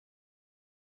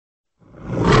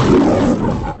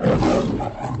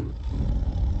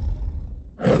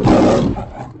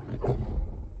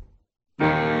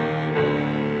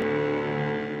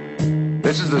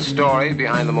This is the story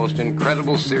behind the most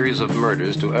incredible series of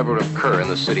murders to ever occur in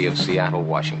the city of Seattle,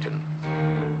 Washington.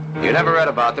 You never read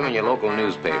about them in your local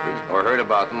newspapers or heard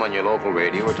about them on your local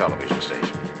radio or television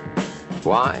station.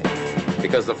 Why?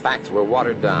 Because the facts were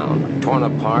watered down, torn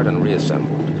apart, and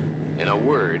reassembled. In a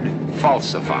word,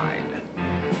 falsified.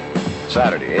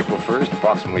 Saturday, April 1st,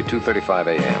 approximately 2:35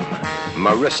 a.m.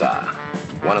 Marissa,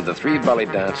 one of the three belly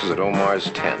dancers at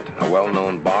Omar's Tent, a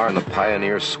well-known bar in the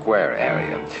Pioneer Square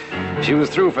area. She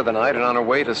was through for the night and on her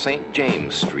way to St.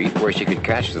 James Street, where she could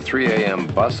catch the 3 a.m.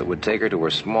 bus that would take her to her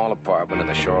small apartment in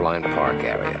the Shoreline Park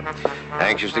area.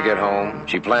 Anxious to get home,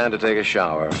 she planned to take a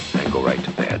shower and go right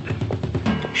to bed.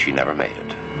 She never made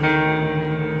it.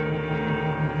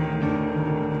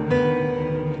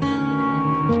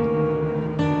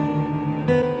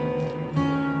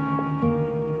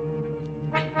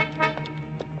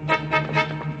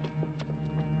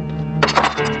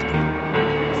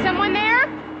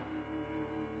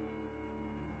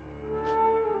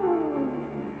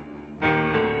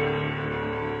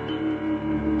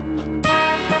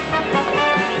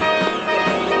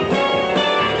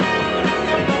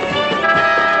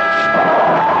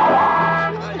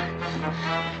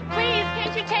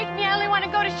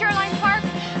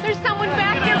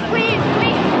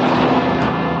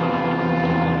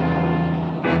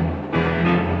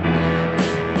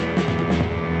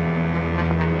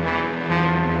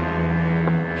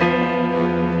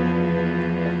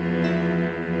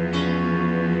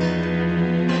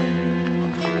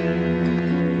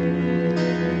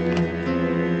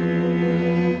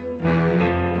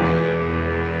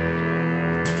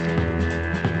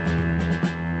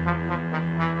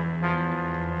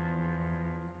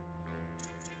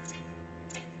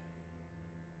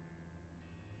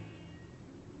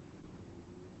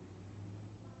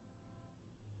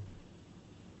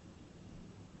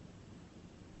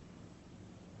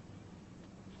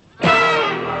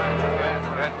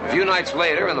 A few nights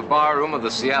later, in the bar room of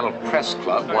the Seattle Press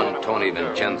Club, one Tony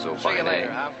Vincenzo by name,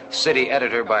 city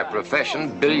editor by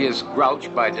profession, bilious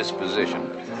grouch by disposition,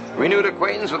 renewed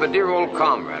acquaintance with a dear old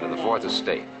comrade of the Fourth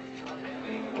Estate.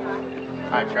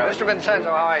 Hi, Charlie. Mr. Vincenzo,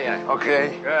 how are you?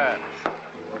 Okay. Good.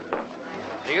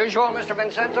 The usual, Mr.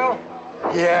 Vincenzo?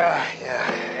 Yeah.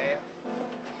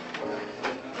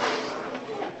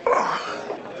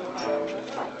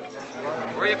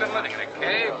 Where you been living? In a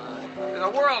cave? There's a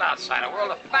world outside, a world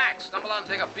of facts. Stumble on and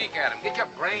take a peek at him. Get your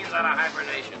brains out of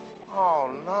hibernation. Oh,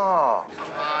 no.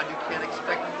 Come on, you can't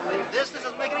expect me to believe this. This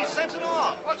doesn't make any sense at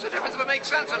all. What's the difference if it makes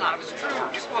sense or not? If it's true,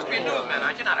 you're supposed to be a newsman,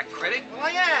 aren't you? Not a critic. Well,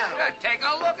 I am. Take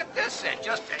a look at this, then.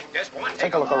 Just take this one.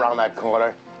 Take a look around that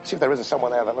corner. See if there isn't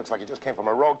someone there that looks like he just came from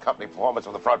a road company performance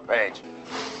on the front page.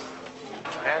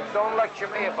 And don't lecture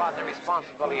me about the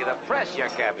responsibility of the press, you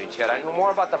cabbage head. I knew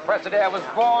more about the press the day I was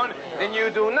born than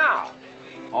you do now.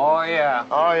 Oh, yeah.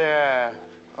 Oh,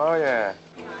 yeah.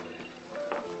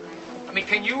 I mean,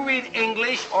 can you read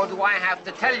English, or do I have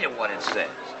to tell you what it says?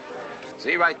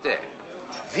 See, right there.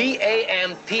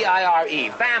 V-A-M-P-I-R-E.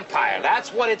 Vampire.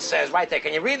 That's what it says right there.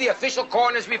 Can you read the official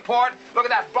coroner's report? Look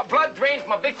at that. Blood drained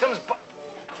from a victim's...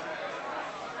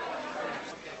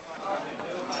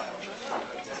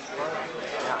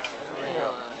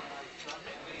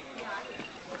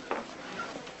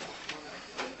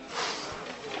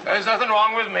 There's nothing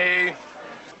wrong with me.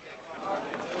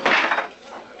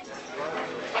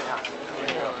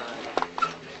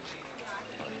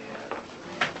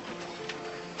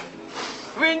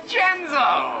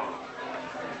 Vincenzo!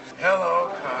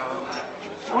 Hello, Carl.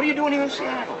 What are you doing here in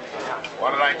Seattle?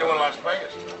 What did I do in Las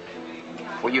Vegas?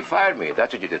 Well, you fired me.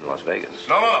 That's what you did in Las Vegas.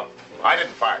 No. I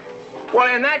didn't fire you.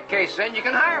 Well, in that case, then, you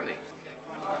can hire me.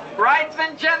 Right,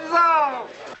 Vincenzo?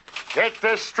 Get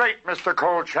this straight, Mr.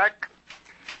 Kolchak.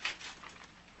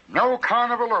 No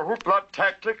carnival or hoopla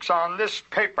tactics on this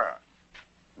paper.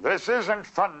 This isn't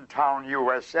Funtown,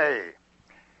 USA.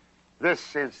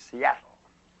 This is Seattle.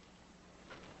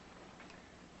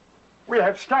 We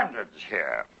have standards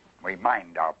here. We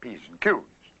mind our P's and Q's.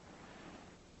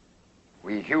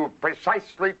 We hew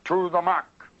precisely to the mark.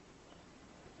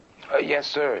 Yes,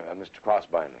 sir, Mr.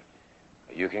 Crossbinder.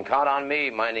 You can count on me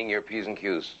minding your P's and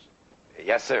Q's.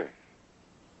 Yes, sir.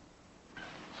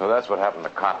 So that's what happened to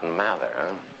Cotton Mather,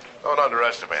 huh? Don't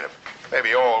underestimate him.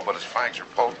 Maybe old, but his fangs are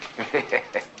potent.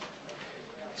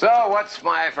 So, what's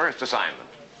my first assignment?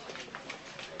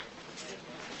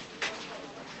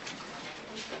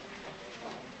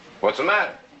 What's the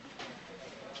matter?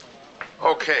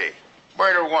 Okay.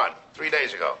 Murder 1, 3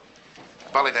 days ago.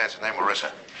 Belly dancer named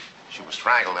Marissa. She was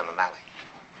strangled in an alley.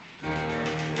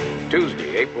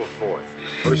 Tuesday, April 4th.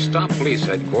 First stop police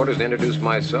headquarters to introduce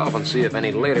myself and see if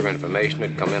any later information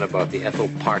had come in about the Ethel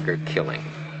Parker killing.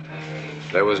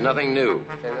 There was nothing new.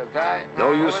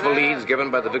 No useful leads given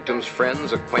by the victim's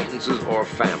friends, acquaintances, or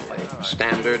family.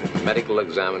 Standard medical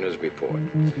examiner's report.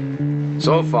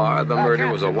 So far, the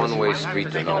murder was a one-way street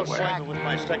to nowhere.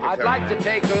 I'd like to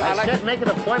take make an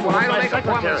appointment with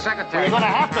my secretary. You're going to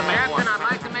have to make one. Captain, I'd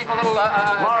like to make a little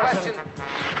question.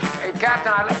 Hey,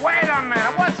 Captain, wait a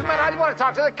minute. What's the matter? I want to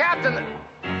talk to the captain.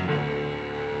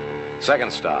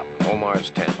 Second stop, Omar's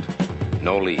tent.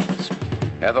 No leads.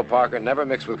 Ethel Parker never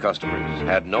mixed with customers,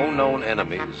 had no known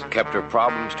enemies, kept her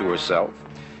problems to herself.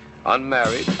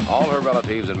 Unmarried, all her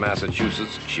relatives in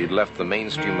Massachusetts, she'd left the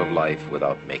mainstream of life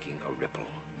without making a ripple.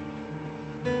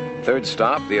 Third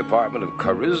stop, the apartment of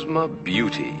Charisma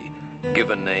Beauty,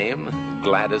 given name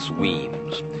Gladys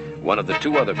Weems, one of the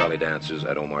two other belly dancers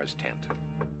at Omar's tent.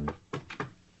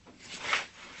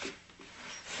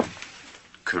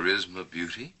 Charisma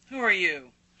Beauty? Who are you?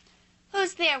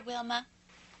 Who's there, Wilma?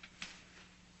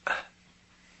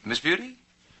 Miss Beauty?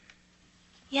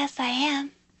 Yes, I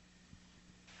am.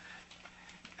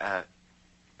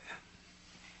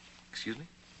 Excuse me?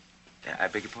 I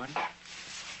beg your pardon?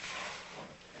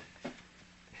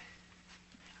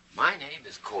 My name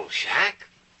is Kolchak,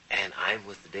 and I'm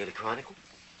with the Daily Chronicle.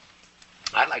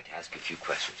 I'd like to ask you a few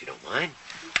questions, you don't mind?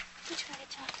 Would you like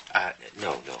to talk?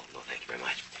 No, thank you very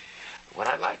much. What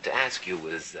I'd like to ask you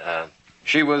is,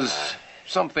 She was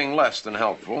something less than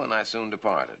helpful, and I soon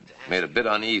departed. Made a bit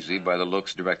uneasy by the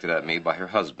looks directed at me by her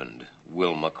husband,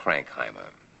 Wilma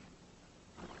Krankheimer.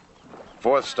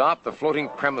 Fourth stop, the floating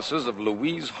premises of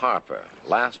Louise Harper,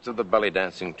 last of the belly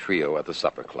dancing trio at the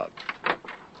supper club.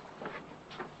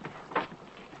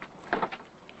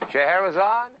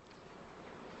 Scheherazade?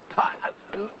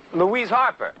 Louise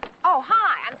Harper. Oh, hi.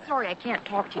 I'm sorry I can't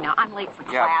talk to you now. I'm late for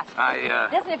class.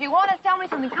 Listen, if you want to tell me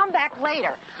something, come back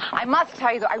later. I must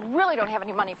tell you, though, I really don't have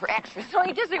any money for extras, so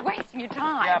you just be wasting your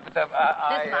time. Yeah, but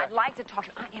Listen, I'd like to talk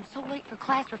to you. I am so late for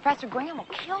class. Professor Graham will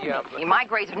kill me. My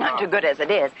grades are not too good as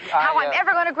it is. How I'm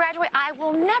ever going to graduate, I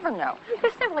will never know.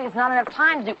 There simply is not enough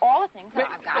time to do all the things that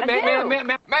I've got to do.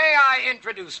 May I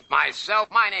introduce myself?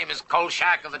 My name is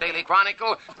Kolchak of the Daily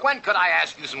Chronicle. When could I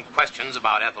ask you some questions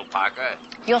about Ethel Parker?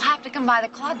 You'll have to come by the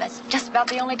club. That's just about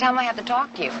the only time I have to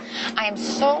talk to you. I am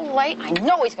so late, I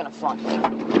know he's going to flunk me.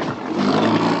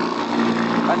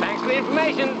 Thanks for the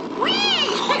information. Whee!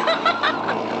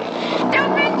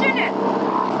 Don't mention it!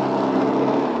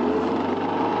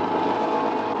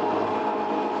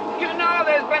 You know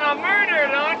there's been a murder,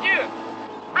 don't you?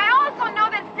 I also know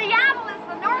that Seattle is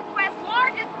the Northwest's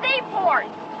largest seaport.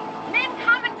 Men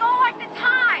come and go like the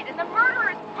tide, and the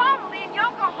murderer is probably in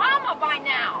Yokohama by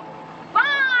now.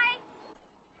 Bye!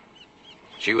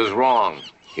 She was wrong.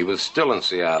 He was still in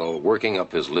Seattle, working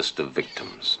up his list of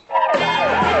victims.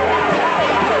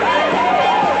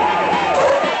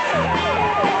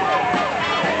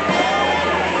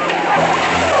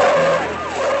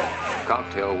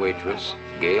 Cocktail waitress,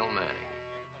 Gail Manning.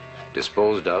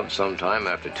 Disposed of sometime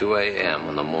after 2 a.m.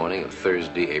 on the morning of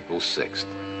Thursday, April 6th.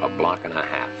 A block and a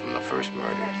half from the first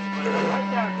murder.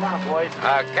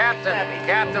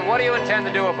 Captain, what do you intend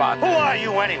to do about this? Who are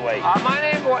you anyway? My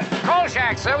name is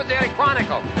Kolchak, sir, with the Daily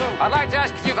Chronicle. I'd like to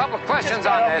ask you a couple of questions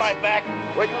on this. My back.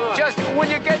 Just when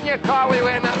you get in your car, wait a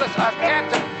minute. Listen,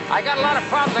 Captain, I got a lot of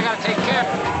problems I got to take care of.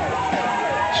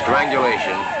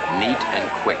 Strangulation, neat and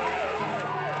quick.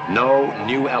 No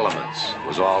new elements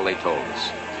was all they told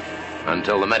us.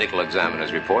 Until the medical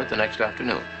examiner's report the next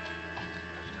afternoon.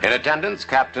 In attendance,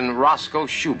 Captain Roscoe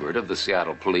Schubert of the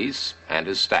Seattle Police and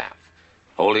his staff.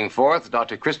 Holding forth,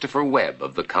 Dr. Christopher Webb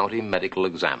of the County Medical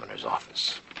Examiner's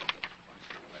Office.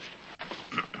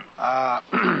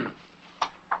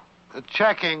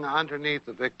 Checking underneath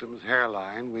the victim's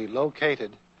hairline, we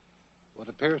located what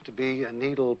appears to be a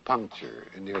needle puncture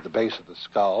near the base of the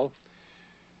skull,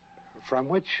 from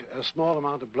which a small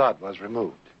amount of blood was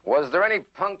removed. Was there any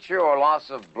puncture or loss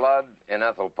of blood in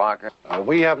Ethel Parker?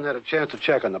 We haven't had a chance to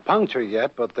check on the puncture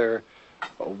yet, but there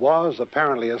was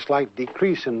apparently a slight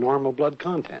decrease in normal blood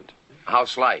content. How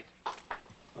slight?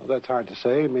 Well, that's hard to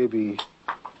say. Maybe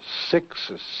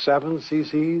 6 or 7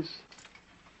 cc's.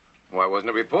 Why wasn't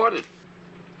it reported?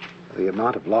 The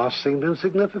amount of loss seemed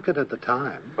insignificant at the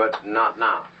time. But not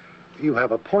now. You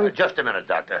have a point. Just a minute,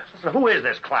 Doctor. Who is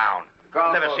this clown?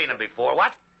 Carl Never Kolchak. seen him before.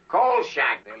 What?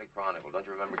 Kolchak, Daily Chronicle. Don't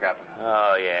you remember, Captain?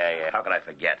 Oh, yeah. How could I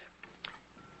forget?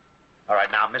 All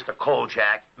right, now, Mr.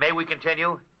 Kolchak, may we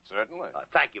continue? Certainly.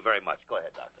 Thank you very much. Go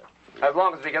ahead, Doctor. As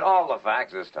long as we get all the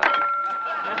facts this time.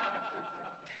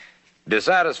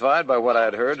 Dissatisfied by what I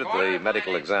had heard at the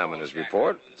medical examiner's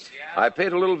report, I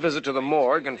paid a little visit to the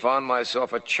morgue and found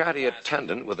myself a chatty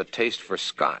attendant with a taste for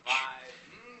scotch.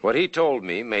 What he told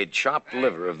me made chopped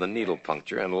liver of the needle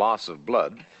puncture and loss of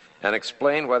blood, and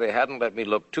explained why they hadn't let me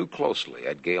look too closely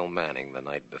at Gail Manning the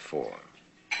night before.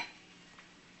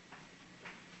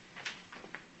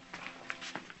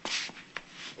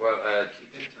 Well,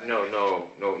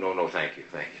 no, thank you.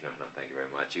 No, thank you very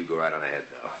much. You go right on ahead,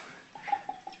 though.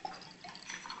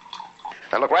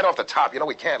 Now, look, right off the top, you know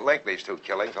we can't link these two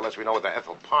killings unless we know whether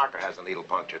Ethel Parker has the needle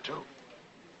puncture, too.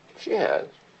 She has.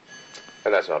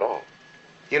 And that's not all.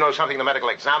 You know something the medical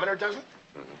examiner doesn't?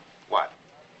 Mm-hmm. What?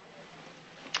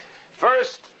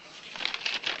 First,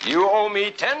 you owe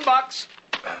me $10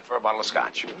 for a bottle of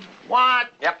scotch. What?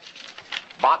 Yep.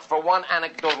 Bought for one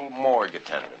anecdotal morgue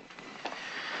attendant.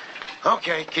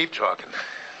 Okay, keep talking.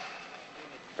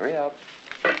 Hurry up.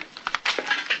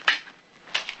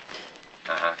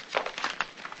 Uh-huh.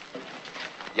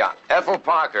 Yeah, Ethel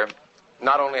Parker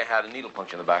not only had a needle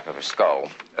puncture in the back of her skull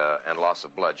and loss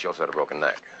of blood, she also had a broken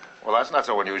neck. Well, that's not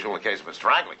so unusual in the case of a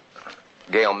strangling.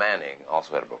 Gail Manning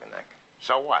also had a broken neck.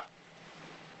 So what?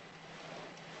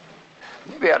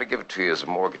 Maybe I ought to give it to you as a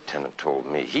morgue attendant told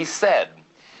me. He said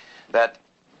that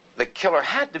the killer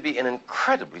had to be an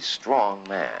incredibly strong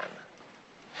man.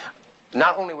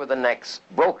 Not only were the necks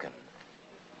broken,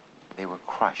 they were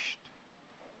crushed.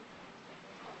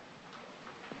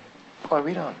 Go on,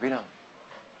 read on.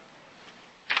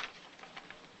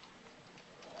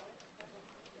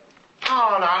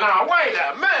 Oh, now, wait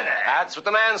a minute. That's what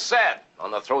the man said.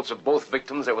 On the throats of both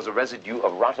victims, there was a residue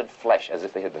of rotted flesh, as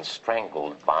if they had been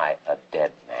strangled by a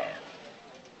dead man.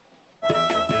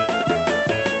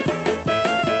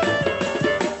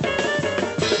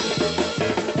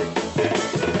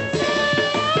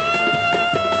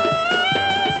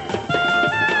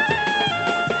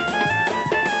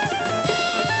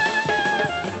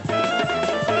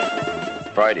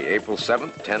 Friday, April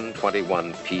 7th,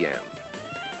 10:21 p.m.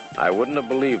 I wouldn't have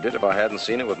believed it if I hadn't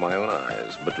seen it with my own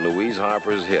eyes, but Louise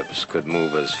Harper's hips could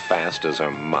move as fast as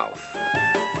her mouth.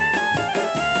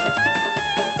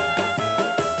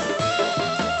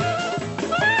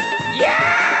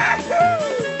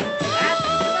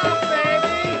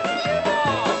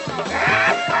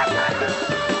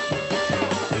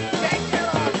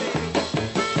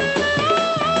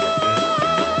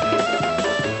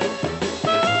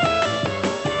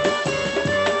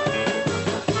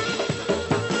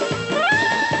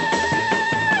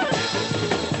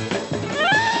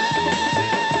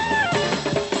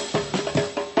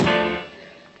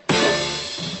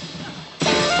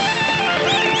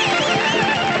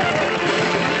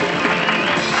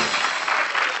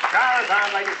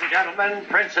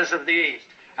 Princess of the East.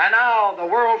 And now, the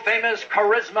world-famous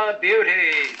Charisma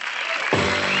Beauty.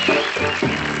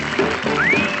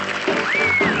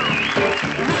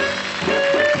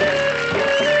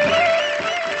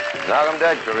 Knock 'em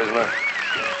dead, Charisma.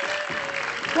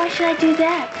 Why should I do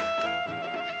that?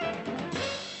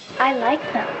 I like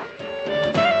them.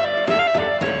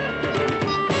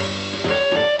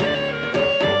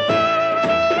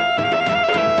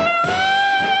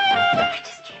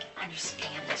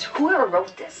 Whoever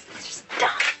wrote this is just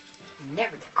dumb.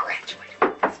 Never to graduate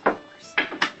with this course.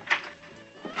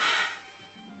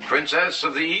 Princess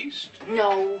of the East?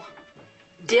 No.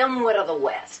 Dimwit of the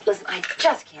West. Listen, I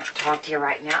just can't talk to you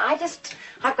right now.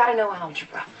 I've got to know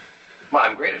algebra. Well,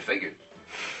 I'm great at figures.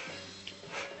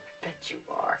 Bet you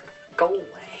are. Go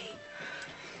away.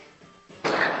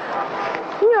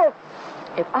 You know,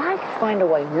 if I could find a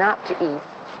way not to eat,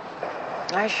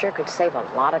 I sure could save a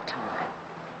lot of time.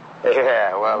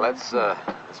 Yeah, well, let's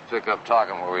pick up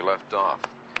talking where we left off.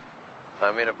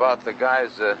 I mean, about the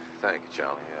guys, thank you,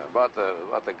 Charlie. Yeah, about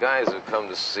the guys who come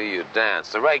to see you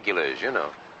dance, the regulars, you know.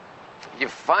 You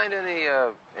find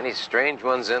any strange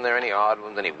ones in there, any odd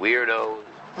ones, any weirdos?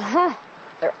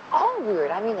 They're all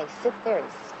weird. I mean, they sit there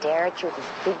and stare at you with these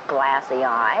big glassy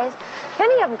eyes.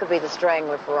 Any of them could be the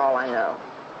Strangler for all I know.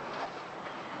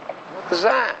 What's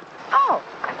that? Oh,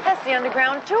 that's the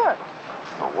Underground Tour.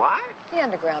 What? The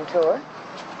Underground Tour.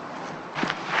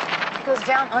 It goes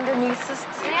down underneath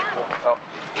Seattle. Oh,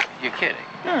 you're kidding.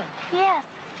 Yes,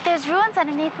 there's ruins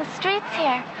underneath the streets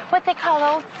here. What they call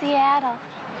Old Seattle.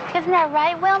 Isn't that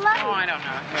right, Wilma? Oh, I don't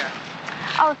know. Here.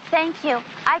 Oh, thank you.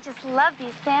 I just love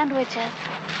these sandwiches.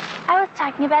 I was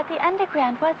talking about the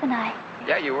Underground, wasn't I?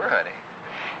 Yeah, you were, honey.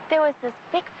 There was this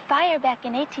big fire back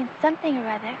in 18-something or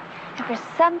other, and for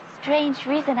some strange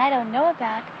reason I don't know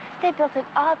about, they built it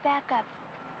all back up,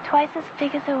 twice as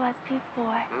big as it was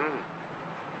before.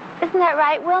 Isn't that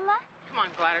right, Wilma? Come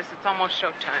on, Gladys. It's almost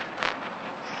showtime.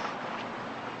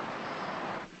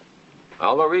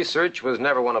 Although research was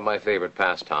never one of my favorite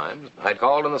pastimes, I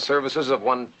called in the services of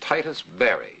one Titus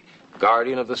Berry,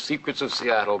 guardian of the secrets of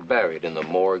Seattle buried in the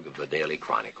morgue of the Daily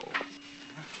Chronicle.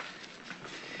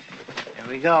 Here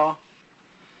we go.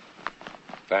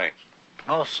 Thanks.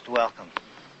 Most welcome.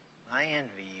 I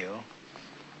envy you.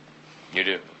 You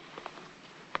do?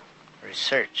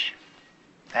 Research.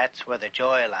 That's where the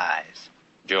joy lies.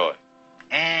 Joy.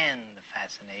 And the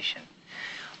fascination.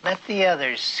 Let the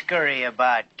others scurry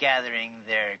about gathering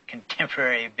their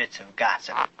contemporary bits of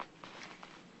gossip.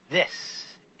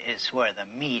 This is where the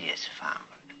meat is found.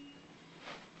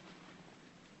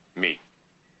 Meat?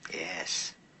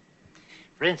 Yes.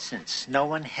 For instance, no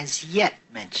one has yet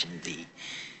mentioned the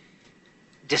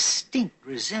distinct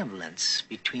resemblance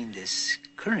between this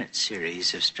current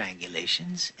series of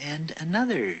strangulations and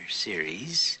another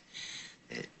series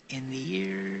in the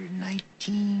year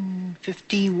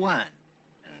 1951.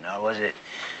 Or was it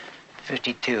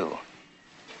 52?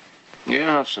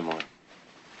 Yeah, similar.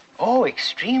 Oh,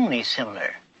 extremely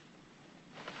similar.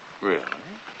 Really?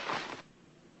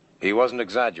 He wasn't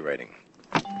exaggerating.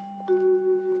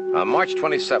 On March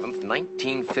 27th,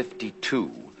 1952,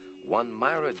 one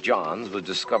Myra Johns was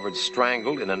discovered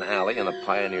strangled in an alley in the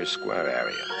Pioneer Square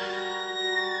area.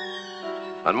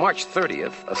 On March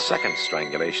 30th, a second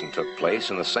strangulation took place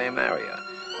in the same area.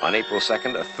 On April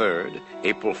 2nd, a third.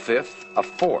 April 5th, a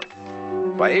fourth.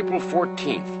 By April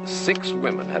 14th, 6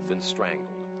 women had been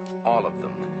strangled, all of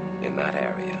them in that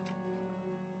area.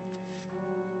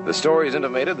 The stories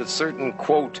intimated that certain,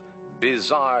 quote,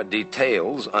 bizarre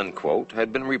details, unquote,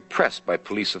 had been repressed by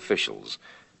police officials.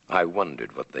 I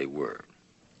wondered what they were.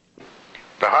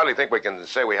 I hardly think we can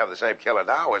say we have the same killer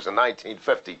now as in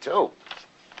 1952.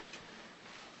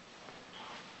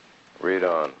 Read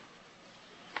on.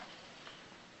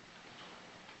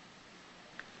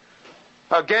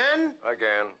 Again?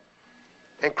 Again.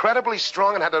 Incredibly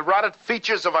strong and had the rotted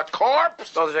features of a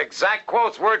corpse? Those are exact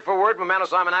quotes, word for word, from Man of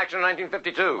Simon Action in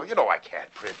 1952. Well, you know I can't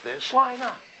print this. Why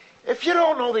not? If you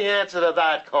don't know the answer to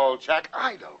that, Kolchak,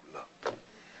 I don't know.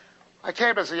 I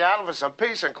came to Seattle for some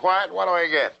peace and quiet. What do I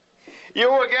get?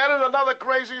 You again and another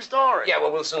crazy story. Yeah,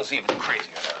 well, we'll soon see if it's crazy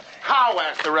or not. How,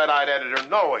 asked the red-eyed editor,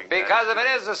 knowing that? Because if it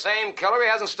is the same killer, he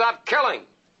hasn't stopped killing.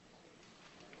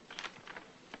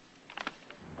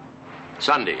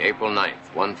 Sunday, April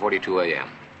 9th, 1:42 a.m.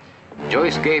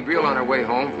 Joyce Gabriel, on her way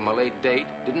home from a late date,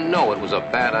 didn't know it was a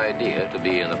bad idea to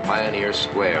be in the Pioneer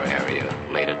Square area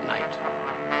late at night.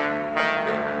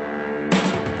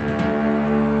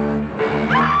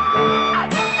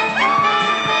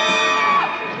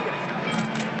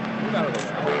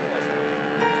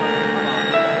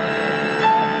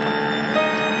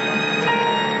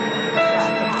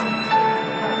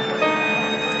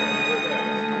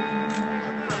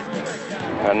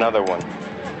 Another one.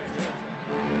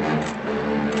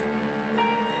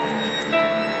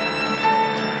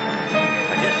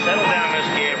 Just settle down, Miss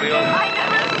Gabriel. I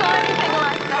never saw anything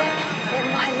like that in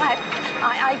my life.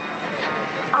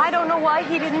 I don't know why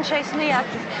he didn't chase me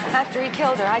after he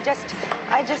killed her. I just,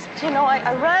 you know,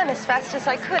 I ran as fast as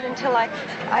I could until I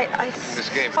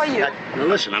saw you. Now,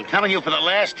 listen, I'm telling you for the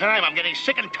last time, I'm getting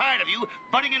sick and tired of you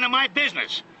butting into my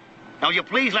business. Now, will you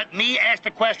please let me ask the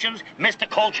questions, Mr.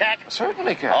 Kolchak?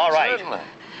 Certainly, Captain. All right. Certainly.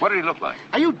 What did he look like?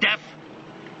 Are you deaf?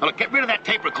 Well, look, get rid of that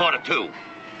tape recorder, too.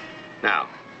 Now,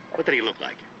 what did he look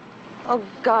like? Oh,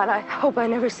 God, I hope I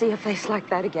never see a face like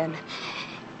that again.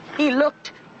 He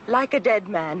looked like a dead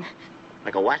man.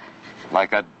 Like a what?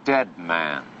 Like a dead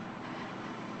man.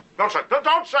 No, sir.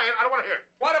 Don't say it. I don't want to hear it.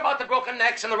 What about the broken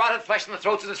necks and the rotted flesh and the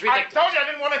throats of the 3 I victims? told you I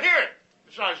didn't want to hear it.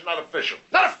 Besides, it's not official.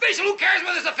 Not official? Who cares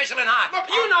whether it's official or not? Look,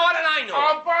 you know it and I know it.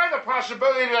 I'll buy the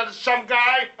possibility that it's some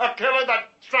guy, a killer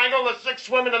that strangled the 6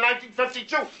 women in 1952.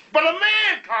 But a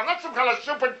man, Carl, not some kind of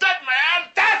super dead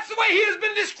man. That's the way he has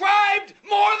been described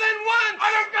more than once.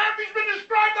 I don't care if he's been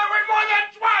described that way more than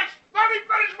twice. Let me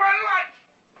finish my life.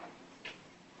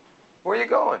 Where are you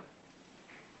going?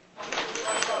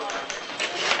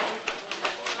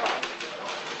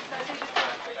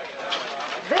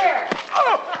 There.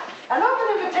 Oh! An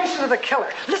open invitation to the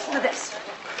killer. Listen to this.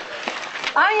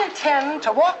 I intend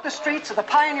to walk the streets of the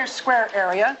Pioneer Square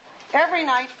area every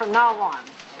night from now on.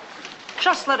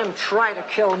 Just let him try to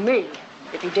kill me,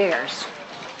 if he dares.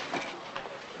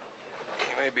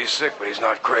 He may be sick, but he's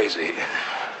not crazy.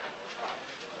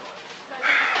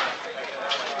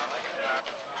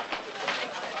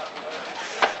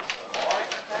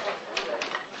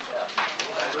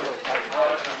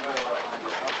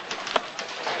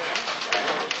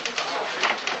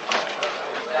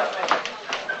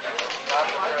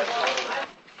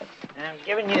 I'm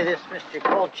giving you this, Mr.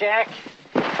 Kolchak.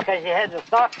 because you had the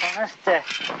thoughtfulness to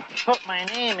put my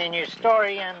name in your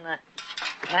story on the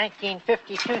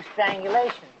 1952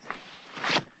 strangulations.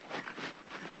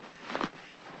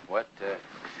 What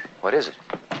is it?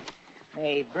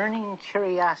 A burning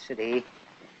curiosity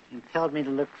impelled me to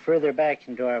look further back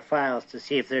into our files to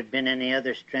see if there'd been any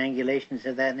other strangulations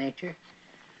of that nature.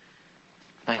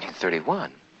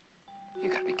 1931? You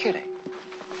gotta be kidding.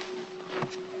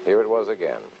 Here it was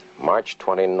again. March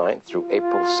 29th through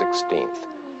April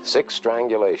 16th. 6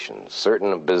 strangulations,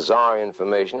 certain bizarre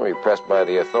information repressed by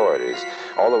the authorities.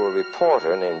 Although a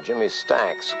reporter named Jimmy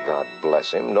Stacks, God bless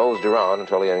him, nosed around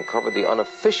until he uncovered the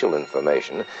unofficial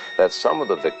information that some of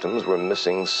the victims were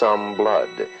missing some blood,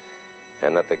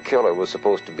 and that the killer was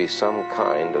supposed to be some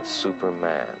kind of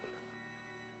Superman.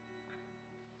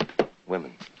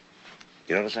 Women.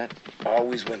 You notice that?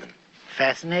 Always women.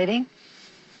 Fascinating?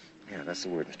 Yeah, that's the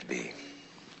word, Mr. B.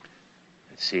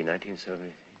 Let's see,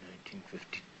 1970,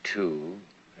 1952,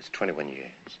 that's 21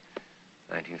 years.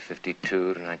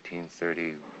 1952 to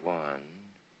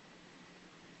 1931,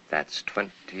 that's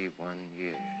 21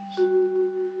 years.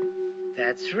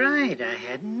 That's right. I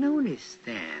hadn't noticed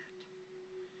that.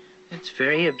 That's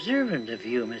very observant of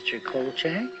you, Mr.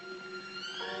 Kolchak.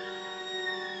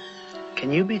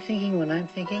 Can you be thinking what I'm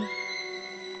thinking?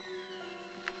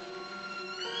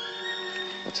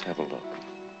 Let's have a look.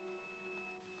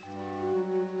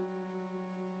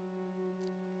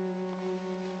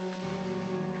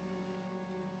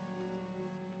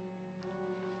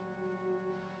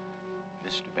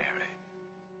 Mr. Barry.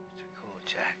 Mr.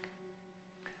 Kolchak.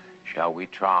 Shall we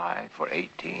try for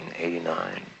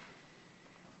 1889?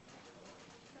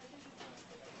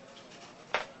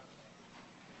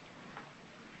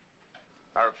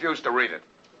 I refuse to read it.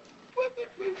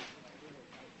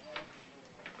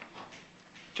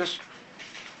 Just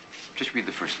read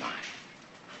the first line.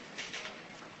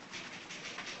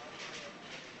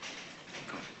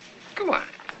 Come on.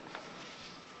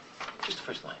 Just the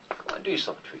first line. Come on, do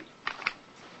yourself a treat.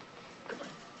 Come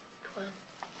on.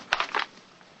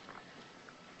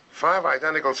 5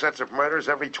 identical sets of murders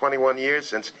every 21 years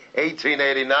since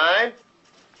 1889?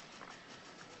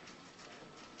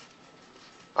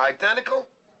 Identical?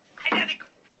 Identical.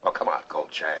 Oh, come on,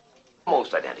 Kolchak.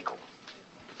 Almost identical.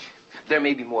 There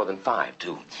may be more than 5,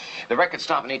 too. The records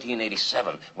stop in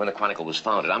 1887 when the Chronicle was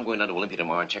founded. I'm going down to Olympia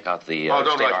tomorrow and check out the don't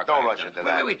State rush into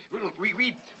that. Wait. Read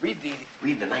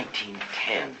the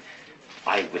 1910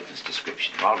 eyewitness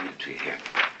description. I'll read it to you here.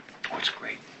 Oh, it's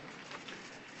great.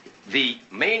 The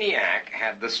maniac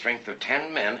had the strength of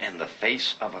 10 men and the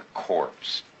face of a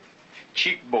corpse.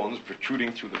 Cheekbones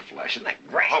protruding through the flesh. Isn't that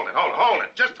great? Hold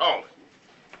it. Just hold it.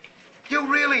 You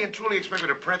really and truly expect me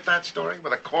to print that story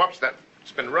with a corpse that's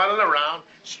been running around,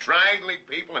 strangling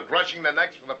people and crushing their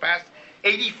necks for the past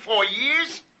 84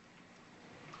 years?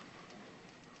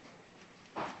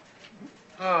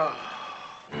 Oh.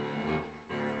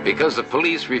 Because the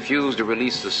police refused to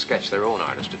release the sketch their own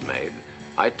artist had made,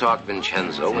 I talked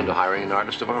Vincenzo into hiring an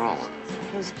artist of our own.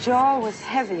 His jaw was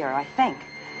heavier, I think.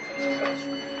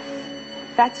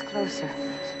 That's closer.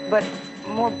 But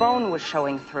more bone was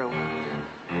showing through.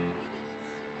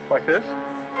 Like this?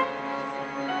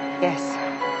 Yes.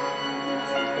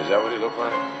 Is that what he looked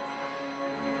like?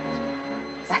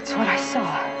 That's what I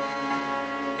saw.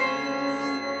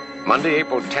 Monday,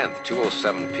 April 10th,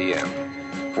 2:07 p.m.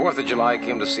 4th of July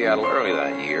came to Seattle early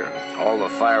that year. All the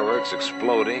fireworks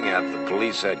exploding at the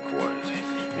police headquarters.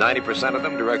 90% of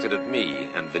them directed at me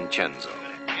and Vincenzo.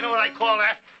 You know what I call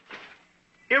that?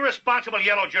 Irresponsible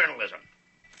yellow journalism.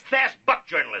 Fast buck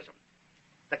journalism.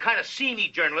 The kind of seamy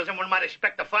journalism one might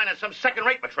expect to find in some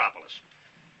second-rate metropolis.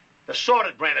 The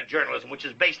sordid brand of journalism, which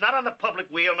is based not on the public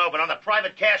wheel, no, but on the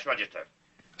private cash register.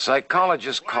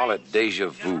 Psychologists call it déjà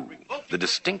vu, the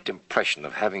distinct impression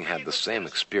of having had the same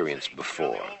experience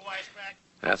before.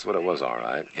 That's what it was, all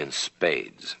right, in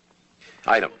spades.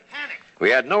 Item: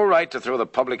 we had no right to throw the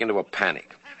public into a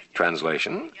panic.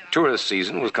 Translation: tourist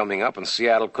season was coming up and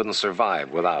Seattle couldn't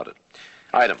survive without it.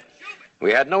 Item: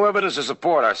 we had no evidence to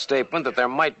support our statement that there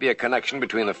might be a connection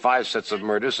between the 5 sets of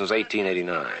murders since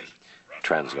 1889.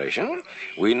 Translation: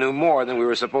 we knew more than we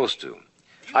were supposed to.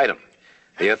 Item: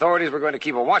 the authorities were going to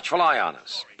keep a watchful eye on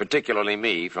us, particularly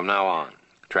me, from now on.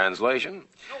 Translation: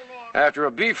 after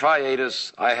a brief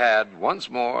hiatus, I had, once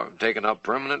more, taken up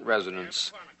permanent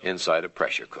residence inside a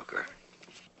pressure cooker.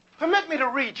 Permit me to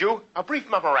read you a brief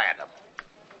memorandum.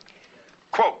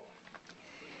 Quote,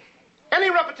 any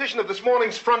repetition of this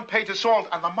morning's front-page assault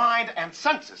on the mind and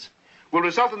senses will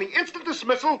result in the instant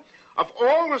dismissal of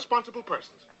all responsible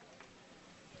persons.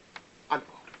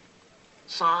 Unquote.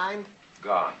 Signed,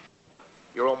 Gone.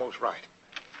 You're almost right.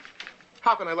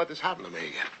 How can I let this happen to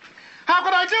me? How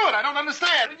could I do it? I don't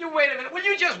understand. You wait a minute. Will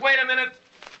you just wait a minute?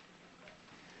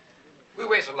 We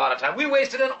wasted a lot of time. We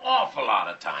wasted an awful lot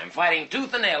of time fighting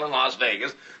tooth and nail in Las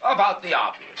Vegas about the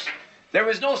obvious. There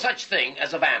is no such thing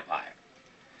as a vampire.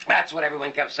 That's what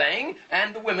everyone kept saying,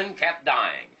 and the women kept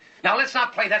dying. Now, let's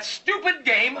not play that stupid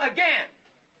game again.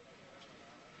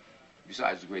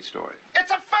 Besides, it's a great story.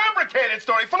 It's a fabricated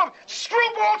story full of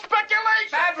screwball speculation.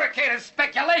 Fabricated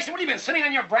speculation? What have you been sitting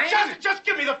on your brain? Just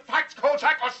give me the facts,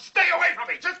 Kolchak, or stay away from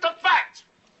me. Just the facts.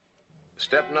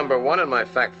 Step number 1 in my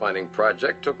fact-finding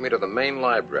project took me to the main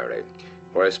library,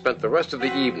 where I spent the rest of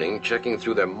the evening checking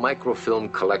through their microfilm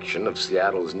collection of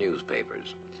Seattle's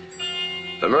newspapers.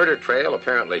 The murder trail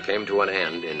apparently came to an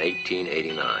end in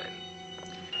 1889.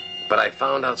 But I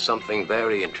found out something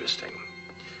very interesting.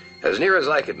 As near as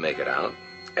I could make it out,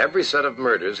 every set of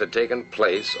murders had taken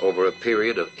place over a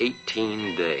period of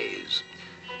 18 days,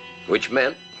 which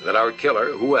meant that our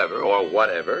killer, whoever or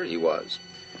whatever he was,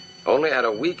 only had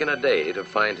a week and a day to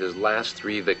find his last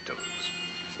 3 victims.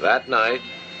 That night,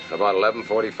 about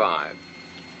 11:45,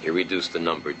 he reduced the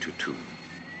number to 2.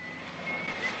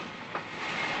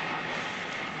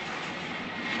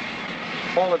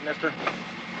 Hold it, mister.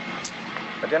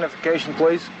 Identification,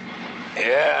 please.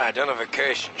 Yeah,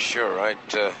 identification, sure, right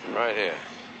here.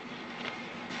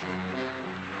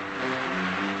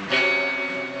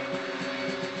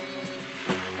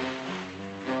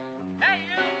 Hey,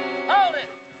 you! Hold it!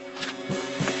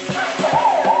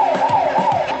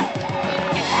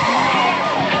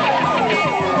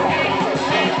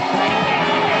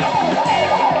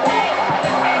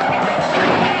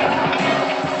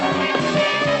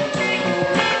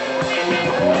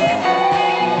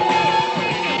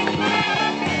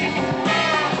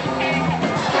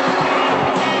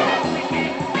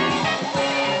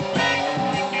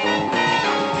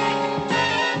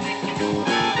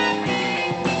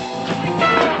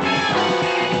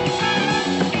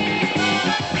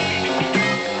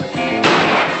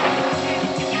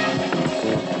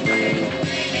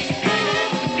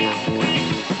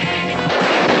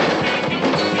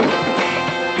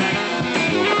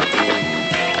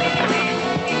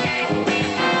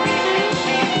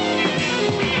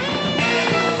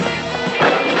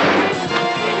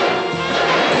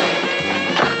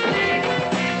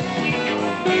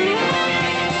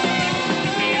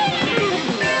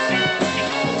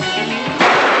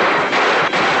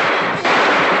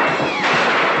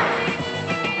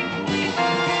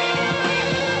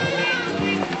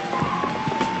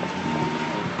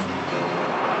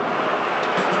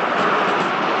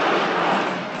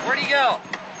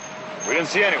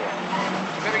 See anyone.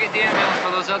 You better get the ambulance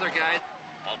for those other guys.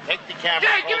 I'll take the camera.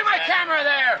 Hey, give me my camera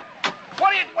there!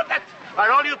 What that? All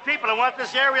right, all you people, I want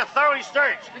this area thoroughly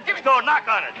searched. Let's go, knock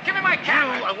on it. Give me my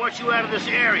camera! I want you out of this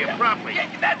area, promptly. Yeah,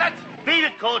 that's... Beat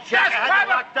it, Kolchak. That's I had private,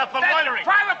 you locked up for loitering.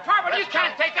 Private property. You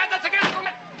can't take that. That's against the...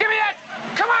 Give me that!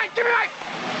 Come on, give me my...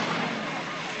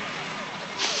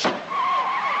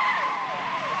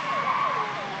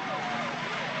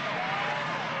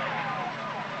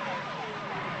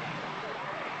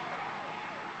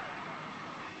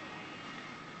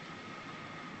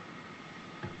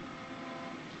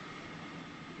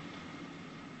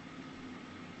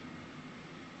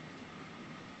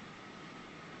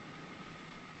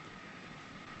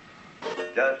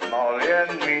 Just Molly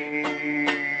and me,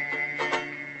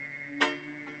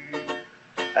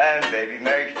 and baby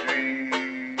makes 3.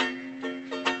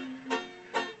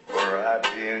 We're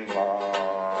happy in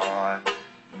my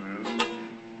room.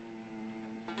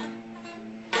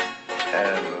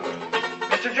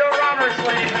 Mr. Joe Roberts,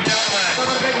 ladies and gentlemen. Put a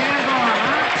big hand on,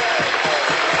 huh?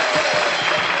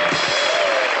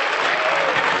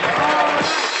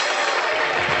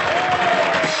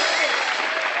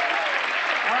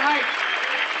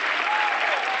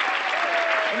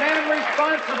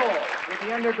 Responsible for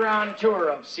the underground tour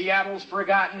of Seattle's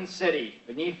forgotten city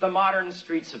beneath the modern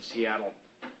streets of Seattle.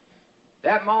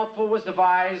 That mouthful was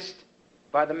devised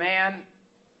by the man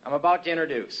I'm about to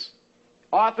introduce.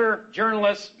 Author,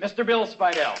 journalist, Mr. Bill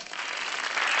Spidell.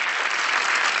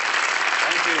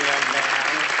 Thank you, young man.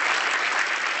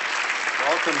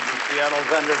 Welcome to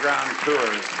Seattle's underground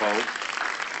tours,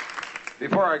 folks.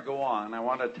 Before I go on, I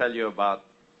want to tell you about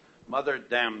Mother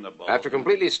Damnable. After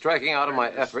completely striking out of my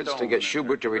efforts to get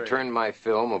Schubert to return my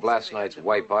film of last night's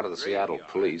wipeout of the Seattle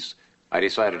police, I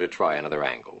decided to try another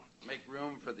angle. Make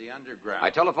room for the underground. I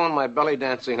telephoned my belly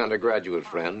dancing undergraduate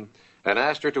friend and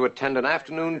asked her to attend an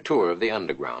afternoon tour of the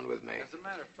underground with me.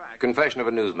 Confession of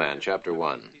a Newsman, Chapter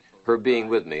 1. Her being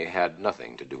with me had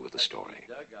nothing to do with the story.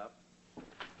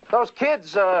 Those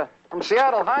kids from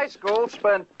Seattle High School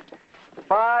spent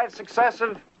 5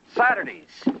 successive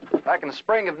Saturdays, back in the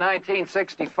spring of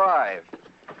 1965.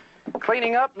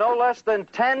 Cleaning up no less than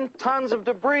 10 tons of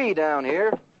debris down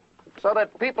here so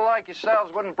that people like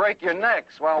yourselves wouldn't break your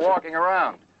necks while walking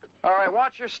around. All right,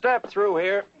 watch your step through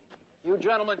here. You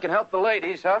gentlemen can help the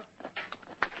ladies, huh?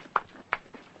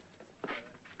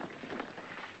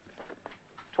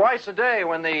 Twice a day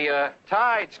when the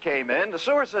tides came in, the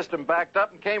sewer system backed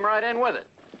up and came right in with it,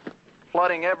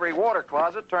 flooding every water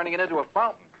closet, turning it into a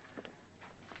fountain.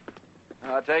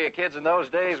 I'll tell you, kids in those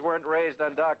days weren't raised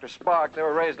on Dr. Spock. They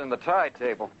were raised on the tide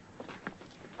table.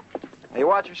 Hey,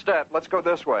 watch your step. Let's go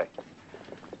this way.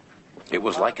 It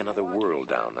was like another world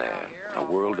down there, a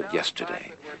world of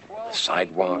yesterday.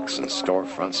 Sidewalks and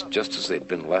storefronts just as they'd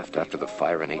been left after the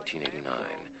fire in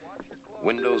 1889.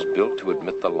 Windows built to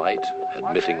admit the light,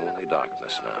 admitting only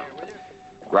darkness now.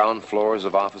 Ground floors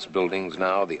of office buildings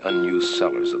now, the unused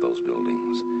cellars of those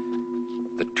buildings.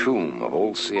 The tomb of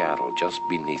old Seattle just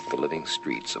beneath the living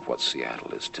streets of what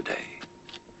Seattle is today.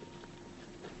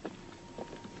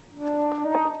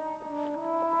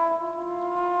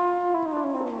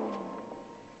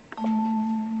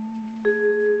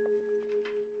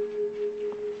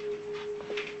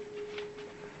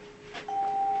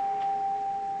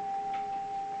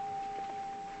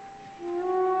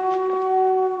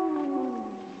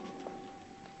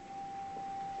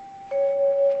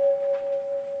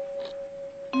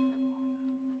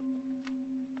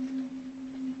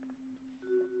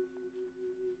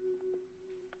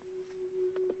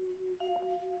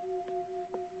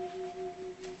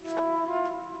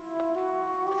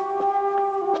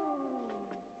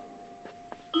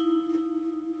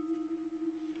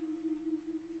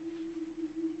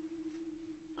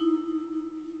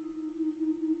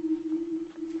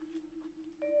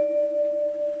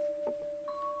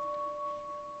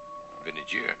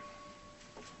 Vintage year.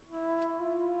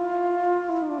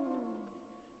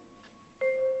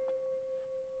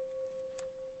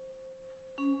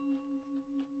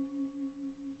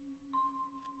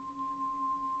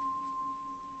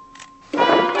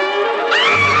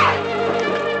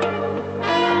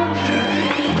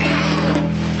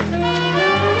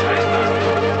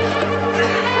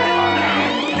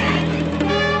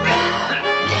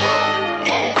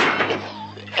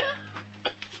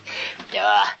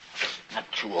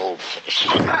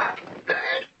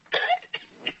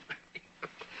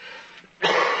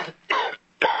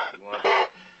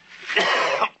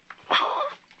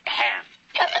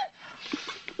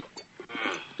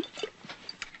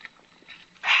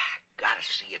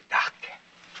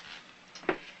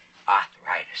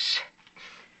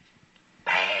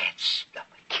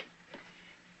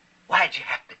 Why'd you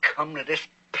have to come to this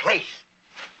place?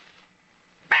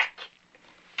 Back.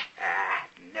 I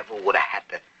never would have had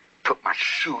to put my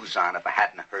shoes on if I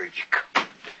hadn't heard you come.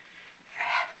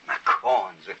 My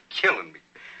corns are killing me.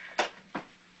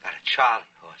 Got a Charlie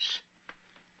horse.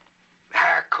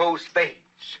 Varicose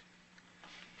veins.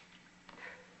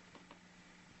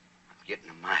 I'm getting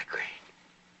a migraine.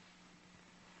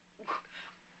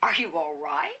 Are you all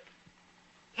right?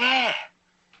 Yeah,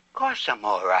 of course I'm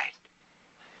all right.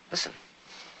 Listen,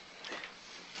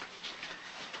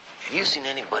 have you seen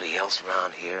anybody else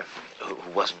around here who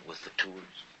wasn't with the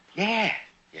tours? Yeah.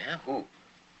 Yeah? Who?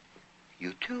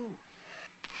 You too.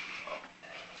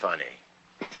 Funny.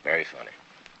 Very funny.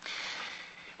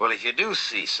 Well, if you do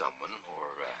see someone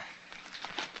or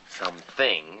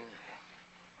something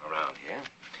around here,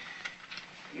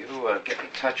 you get in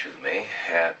touch with me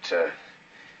at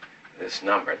this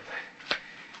number, and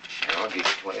I'll give you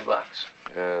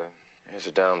 $20. Here's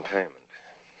a down payment.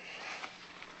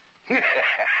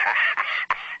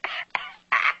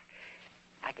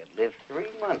 I could live 3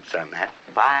 months on that.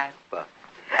 $5.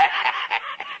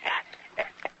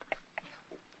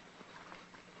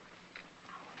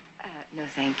 No,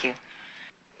 thank you.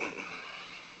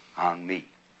 On me.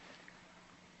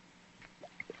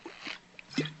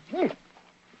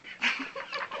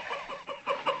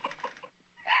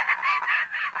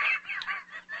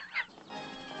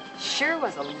 Sure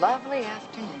was a lovely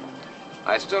afternoon.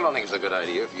 I still don't think it's a good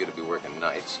idea for you to be working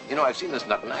nights. You know, I've seen this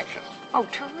nut in action. Oh,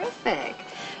 terrific.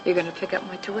 You're going to pick up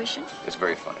my tuition? It's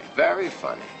very funny. Very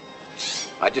funny.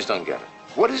 I just don't get it.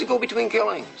 What does he go between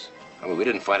killings? I mean, we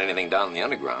didn't find anything down in the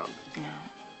underground. No.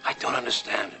 I don't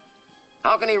understand it.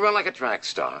 How can he run like a track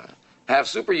star, have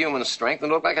superhuman strength,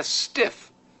 and look like a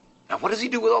stiff? Now, what does he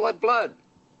do with all that blood?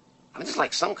 I mean, it's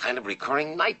like some kind of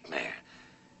recurring nightmare.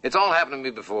 It's all happened to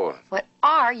me before. What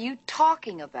are you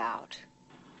talking about?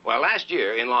 Well, last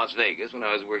year in Las Vegas, when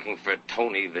I was working for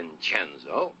Tony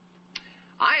Vincenzo,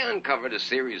 I uncovered a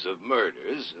series of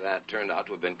murders that turned out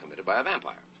to have been committed by a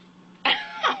vampire.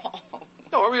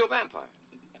 No, a real vampire.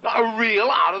 A real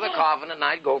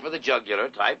out-of-the-coffin-at-night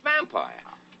go-for-the-jugular-type vampire.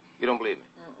 You don't believe me?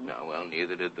 No, well,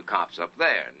 neither did the cops up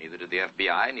there, neither did the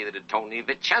FBI, neither did Tony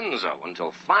Vincenzo,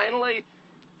 until finally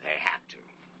they had to.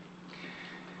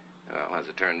 Well, as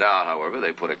it turned out, however,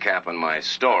 they put a cap on my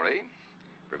story,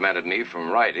 prevented me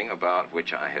from writing about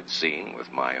which I had seen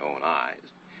with my own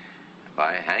eyes,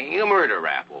 by hanging a murder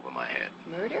rap over my head.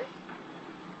 Murder?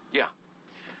 Yeah.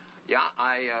 Yeah,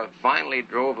 I finally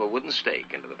drove a wooden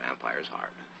stake into the vampire's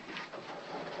heart.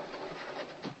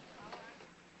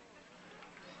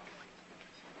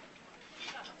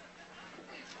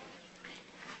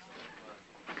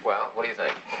 Well, what do you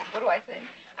think? What do I think?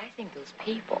 I think those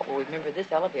people will remember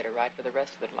this elevator ride for the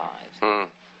rest of their lives.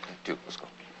 Duke, let's go.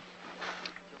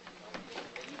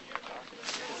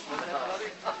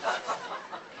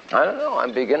 I don't know.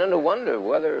 I'm beginning to wonder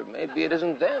whether maybe it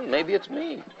isn't them. Maybe it's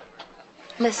me.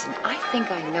 Listen, I think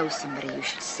I know somebody you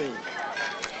should see.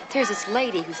 There's this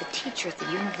lady who's a teacher at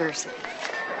the university.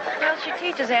 Well, she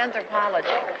teaches anthropology.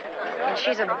 And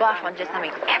she's a buff on just,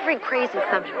 every crazy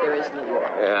subject there is in the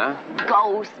world. Yeah?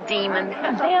 Ghosts, demons,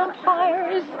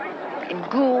 vampires, and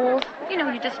ghouls. You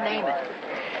know, you just name it.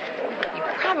 You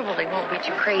probably won't be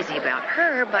too crazy about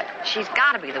her, but she's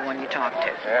got to be the one you talk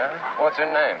to. Yeah? What's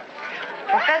her name?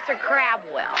 Professor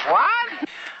Crabwell. What?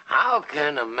 How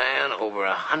can a man over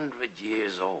 100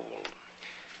 years old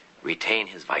retain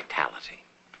his vitality?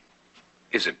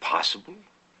 Is it possible?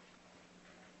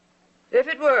 If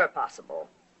it were possible,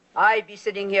 I'd be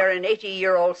sitting here an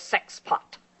 80-year-old sex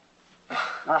pot.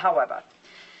 However,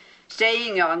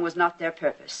 staying young was not their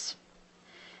purpose.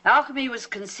 Alchemy was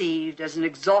conceived as an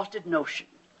exalted notion,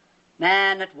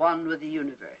 man at one with the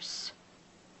universe.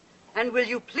 And will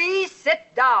you please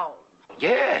sit down?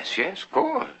 Yes, of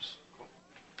course.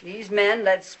 These men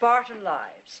led Spartan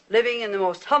lives, living in the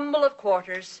most humble of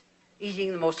quarters,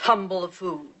 eating the most humble of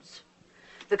foods.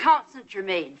 The Count St.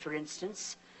 Germain, for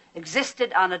instance,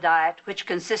 existed on a diet which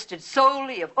consisted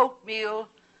solely of oatmeal,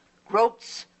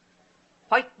 groats,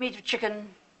 white meat of chicken,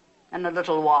 and a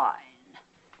little wine.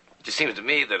 It just seems to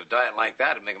me that a diet like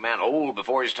that would make a man old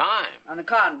before his time. On the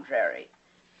contrary,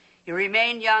 he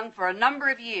remained young for a number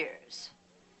of years,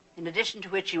 in addition to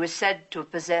which he was said to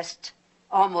have possessed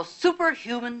almost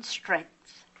superhuman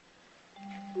strength.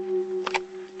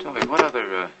 Tell me, what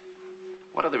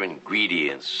other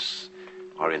ingredients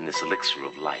are in this elixir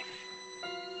of life?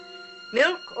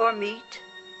 Milk or meat,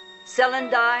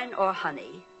 celandine or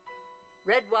honey,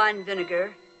 red wine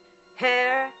vinegar,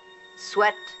 hair,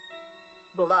 sweat,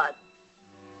 blood.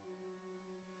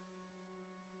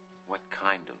 What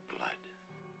kind of blood?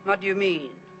 What do you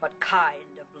mean, what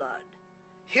kind of blood?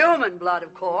 Human blood,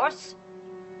 of course.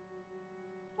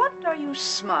 What are you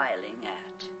smiling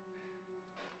at?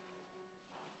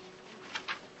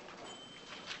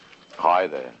 Hi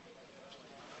there.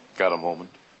 Got a moment?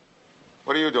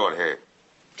 What are you doing here?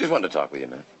 Just wanted to talk with you,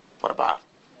 man. What about?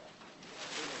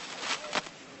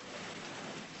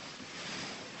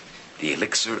 The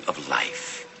elixir of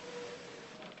life.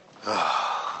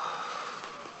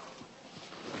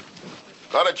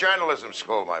 Go to journalism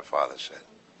school, my father said.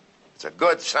 It's a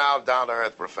good, sound,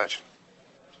 down-to-earth profession.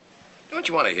 Don't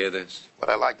you want to hear this? What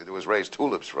I like to do is raise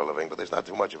tulips for a living, but there's not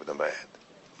too much of a demand.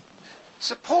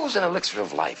 Suppose an elixir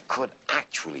of life could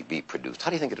actually be produced. How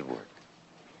do you think it'd work?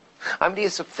 I mean, do you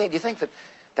think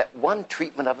that one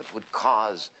treatment of it would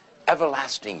cause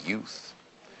everlasting youth?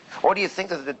 Or do you think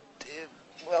that,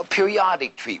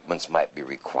 periodic treatments might be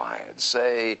required,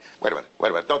 say... Wait a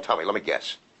minute. Don't tell me. Let me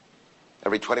guess.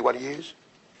 Every 21 years?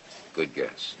 Good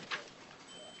guess.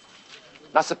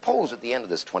 Now, suppose at the end of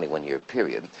this 21-year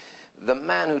period, the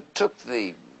man who took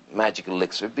the magic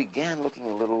elixir began looking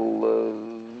a little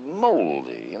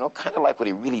moldy, kind of like what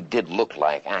he really did look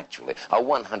like, actually, a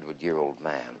 100-year-old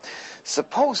man.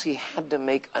 Suppose he had to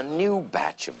make a new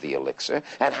batch of the elixir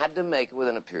and had to make it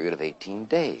within a period of 18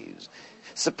 days.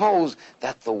 Suppose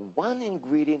that the one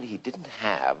ingredient he didn't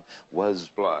have was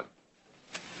blood.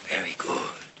 Very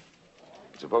good.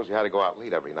 Suppose he had to go out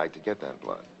late every night to get that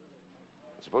blood.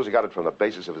 Suppose he got it from the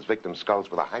bases of his victims'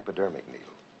 skulls with a hypodermic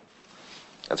needle.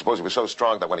 And suppose he was so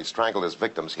strong that when he strangled his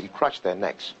victims, he crushed their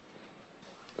necks.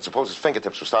 And suppose his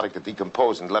fingertips were starting to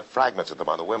decompose and left fragments of them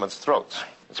on the women's throats.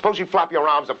 And suppose you flap your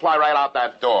arms and fly right out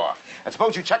that door. And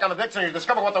suppose you check on the dictionary and you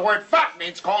discover what the word fact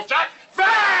means, Kolchak.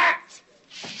 Fact!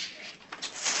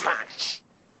 Fact!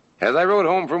 As I rode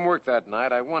home from work that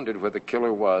night, I wondered where the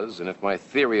killer was and if my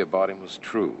theory about him was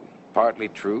true. Partly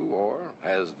true, or,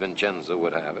 as Vincenzo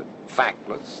would have it,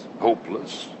 factless,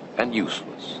 hopeless, and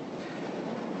useless.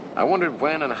 I wondered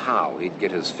when and how he'd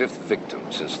get his fifth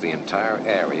victim, since the entire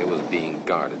area was being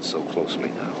guarded so closely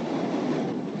now.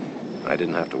 I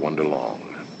didn't have to wonder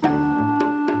long.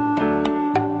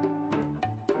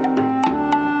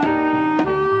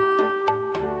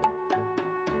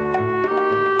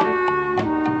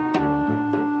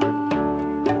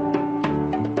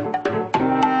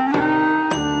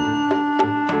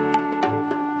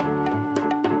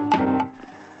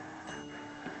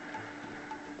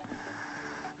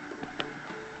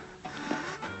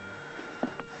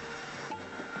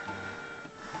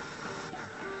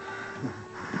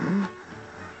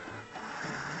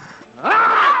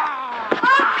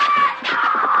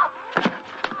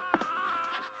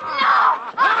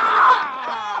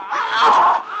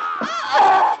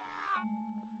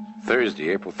 Thursday,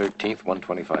 April 13th,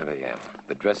 1:25 a.m.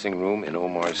 The dressing room in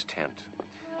Omar's tent.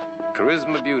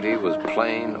 Charisma Beauty was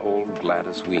plain old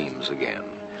Gladys Weems again.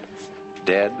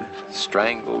 Dead,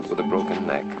 strangled with a broken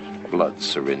neck, blood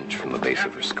syringed from the base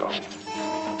of her skull.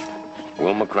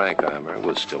 Wilma Krankheimer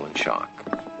was still in shock.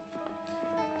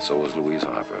 So was Louise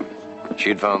Harper. She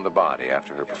had found the body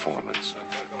after her performance.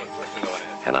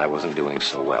 And I wasn't doing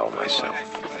so well myself.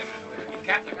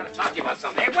 Captain, I'm going to talk to you about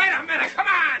something. Hey, wait a minute, come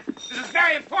on! This is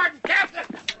very important, Captain!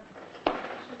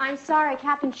 I'm sorry,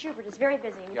 Captain Schubert is very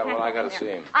busy. Yeah, well, I gotta see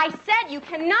him. I said you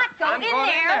cannot go in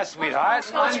there. Sweetheart.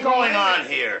 What's going on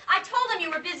here? I told him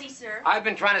you were busy, sir. I've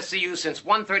been trying to see you since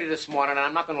 1:30 this morning, and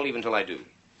I'm not going to leave until I do.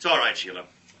 It's all right, Sheila.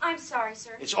 I'm sorry,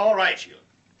 sir. It's all right, Sheila.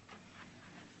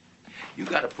 You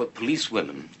got to put police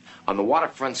women on the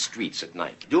waterfront streets at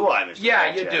night. Do I, Mr.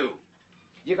 Yeah, you Kolchak? do.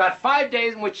 You got 5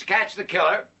 days in which to catch the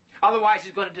killer. Otherwise,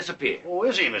 he's going to disappear. Oh,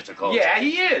 is he, Mr. Kolchak? Yeah,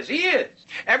 he is. He is.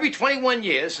 Every 21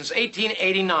 years since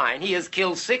 1889, he has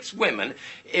killed 6 women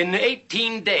in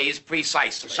 18 days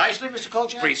precisely. Precisely, Mr.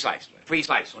 Kolchak? Precisely.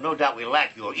 Precisely. Well, no doubt we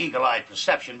lack your eagle-eyed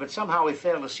perception, but somehow we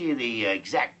fail to see the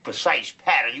exact, precise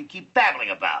pattern you keep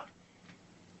babbling about.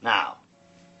 Now,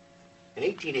 in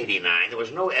 1889, there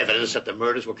was no evidence that the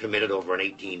murders were committed over an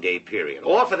 18-day period,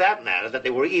 or for that matter, that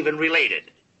they were even related.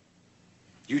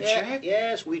 You check?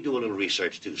 Yes, we do a little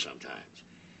research, too, sometimes.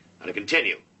 Now, to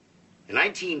continue. In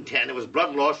 1910, there was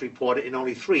blood loss reported in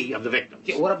only 3 of the victims.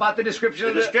 Yeah, what about the description The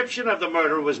of the... description of the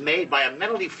murder was made by a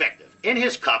mental defective in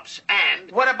his cups,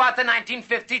 and... What about the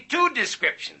 1952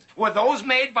 descriptions? Were those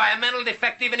made by a mental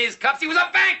defective in his cups? He was a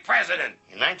bank president!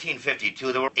 In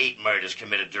 1952, there were 8 murders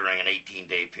committed during an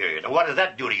 18-day period. Now, what does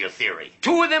that do to your theory?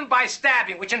 2 of them by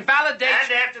stabbing, which invalidates...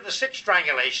 And after the 6th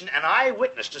strangulation, an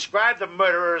eyewitness described the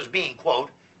murderer as being, quote,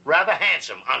 rather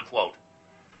handsome, unquote.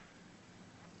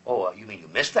 Oh, you mean you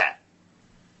missed that?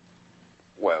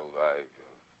 Well,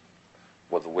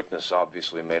 the witness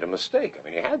obviously made a mistake. I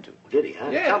mean, he had to. Did he,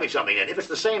 huh? Yeah. Tell me something, then. If it's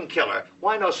the same killer,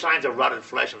 why no signs of rotted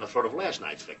flesh on the throat of last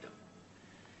night's victim?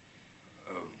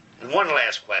 And one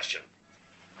last question.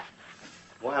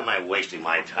 Why am I wasting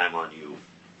my time on you?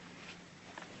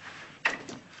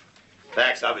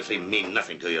 Facts obviously mean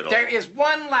nothing to you at all. There is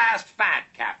one last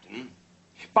fact, Captain.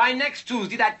 By next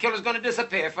Tuesday, that killer's going to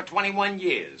disappear for 21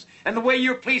 years. And the way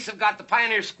your police have got the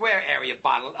Pioneer Square area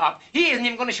bottled up, he isn't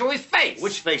even going to show his face.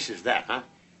 Which face is that, huh?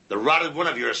 The rotted one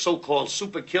of your so-called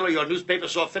super killer your newspaper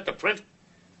saw fit to print?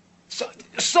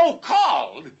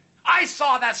 So-called? I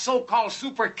saw that so-called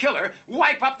super killer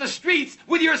wipe up the streets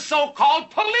with your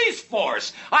so-called police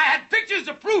force. I had pictures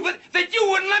to prove it that you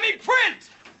wouldn't let me print.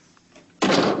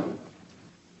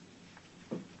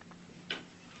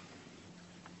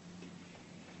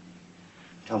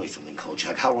 Tell me something,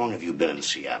 Kolchak. How long have you been in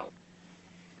Seattle?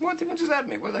 What does that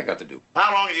mean? What has that got to do?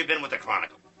 How long have you been with the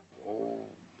Chronicle? Oh,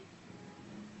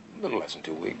 a little less than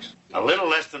 2 weeks. A little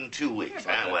less than 2 weeks,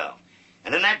 huh? Well,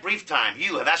 and in that brief time,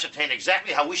 you have ascertained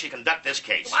exactly how we should conduct this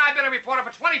case. Well, I've been a reporter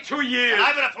for 22 years. And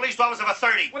I've been a police officer for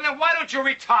 30. Well, then why don't you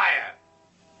retire?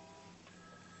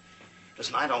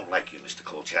 Listen, I don't like you, Mr.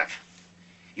 Kolchak.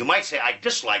 You might say I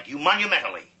dislike you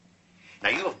monumentally. Now,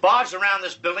 you have barged around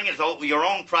this building as though it were your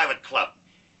own private club.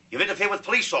 You've interfered with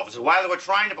police officers while they were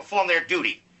trying to perform their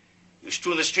duty. You've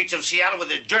strewn the streets of Seattle with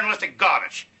your journalistic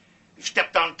garbage. You've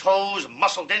stepped on toes,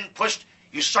 muscled in, pushed,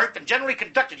 usurped, and generally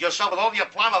conducted yourself with all the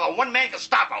aplomb of a one-man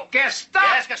Gestapo. Gestapo?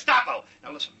 Yes, Gestapo.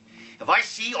 Now, listen. If I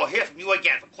see or hear from you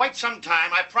again for quite some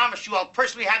time, I promise you I'll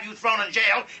personally have you thrown in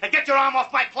jail and get your arm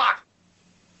off my clock.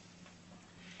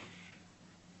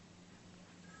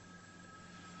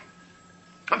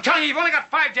 I'm telling you, you've only got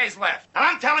 5 days left. And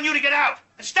I'm telling you to get out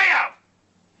and stay out.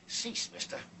 Cease,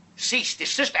 mister. Cease,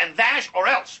 desist, and vanish, or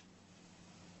else.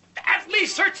 At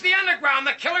least search the underground.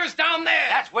 The killer's down there.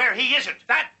 That's where he isn't.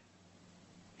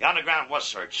 The underground was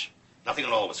searched. Nothing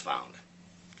at all was found.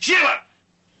 Sheila!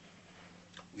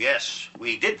 Yes,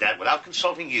 we did that without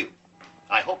consulting you.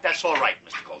 I hope that's all right,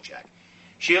 Mr. Kolchak.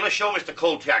 Sheila, show Mr.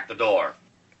 Kolchak the door.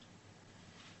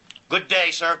 Good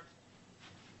day, sir.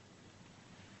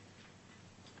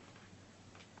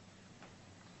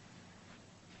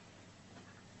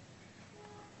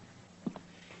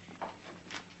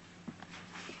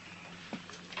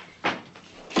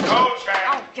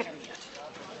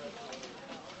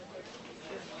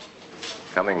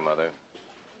 Coming, Mother.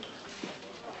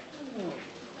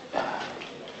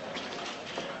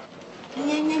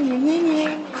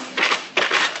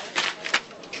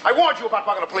 I warned you about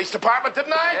bugging the police department,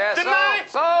 didn't I? Yeah, didn't I?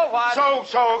 So what?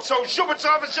 So Schubert's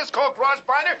office just called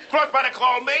Crossbinder. Crossbinder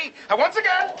called me. And once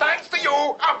again, thanks to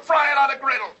you, I'm frying on a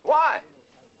griddle. Why?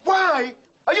 Why?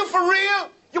 Are you for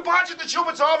real? You barge into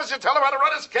Schubert's office, you tell him how to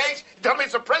run his case, you tell him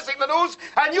he's suppressing the news,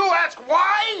 and you ask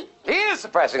why? He is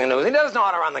suppressing the news. He doesn't know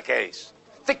how to run the case.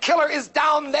 The killer is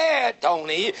down there,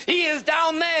 Tony. He is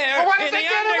down there. Well, why did in they the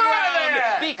get him out of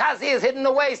underground. there? Because he is hidden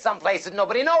away someplace that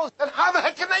nobody knows. And how the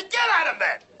heck can they get at him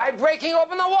then? By breaking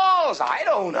open the walls. I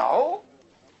don't know.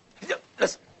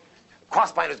 Listen,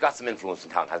 Crossbinder's got some influence in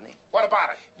town, hasn't he? What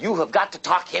about it? You have got to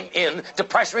talk him in to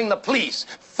pressuring the police,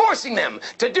 forcing them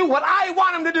to do what I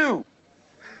want him to do.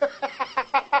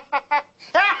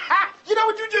 You know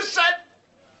what you just said?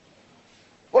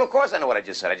 Well, of course I know what I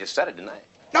just said. I just said it, didn't I?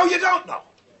 No, you don't know.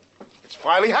 It's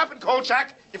finally happened,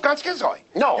 Kolchak. You've got schizoid.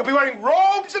 No. You'll be wearing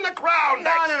robes in the crowd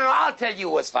next. No. I'll tell you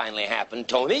what's finally happened,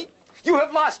 Tony. You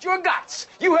have lost your guts.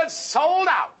 You have sold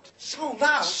out. Sold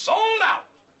out? Sold out.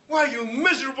 Why, you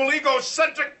miserable,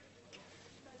 egocentric...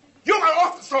 You are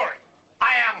off the story.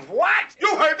 I am what?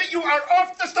 You heard me. You are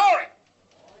off the story.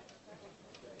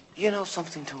 You know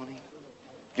something, Tony?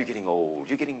 You're getting old.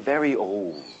 You're getting very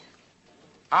old.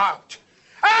 Out.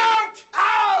 Out!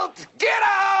 Out! Get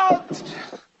out!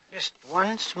 Just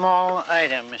one small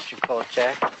item, Mr.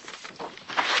 Kolchak.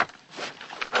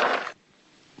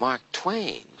 Mark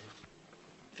Twain.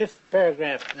 Fifth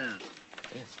paragraph now.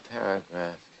 Fifth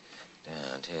paragraph.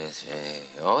 Down, 2, 3.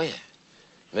 Oh, yeah.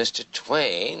 Mr.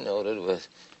 Twain noted with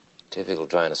typical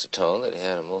dryness of tone that he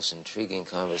had a most intriguing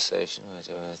conversation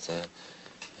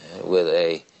with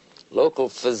a local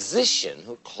physician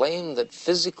who claimed that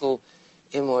physical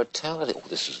immortality... Oh,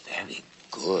 this is very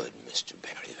good, Mr.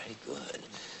 Barry, very good.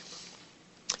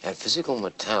 And physical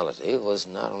mortality was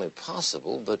not only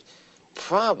possible, but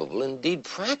probable, indeed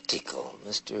practical.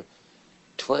 Mr.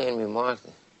 Twain remarked...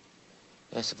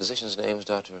 Yes, the physician's name is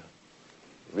Dr.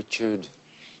 Richard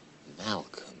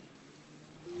Malcolm.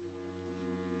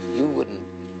 You wouldn't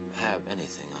have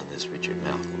anything on this Richard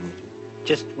Malcolm, would you?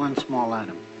 Just one small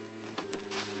item.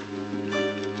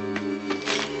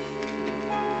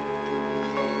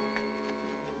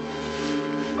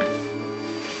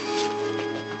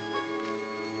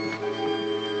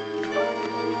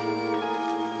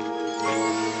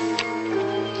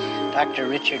 Dr.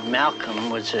 Richard Malcolm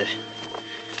was a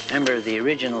member of the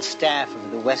original staff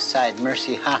of the West Side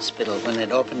Mercy Hospital when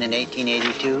it opened in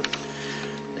 1882.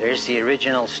 There's the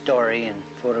original story and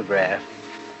photograph.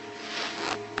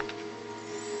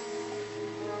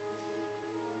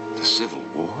 The Civil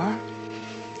War?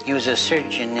 He was a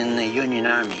surgeon in the Union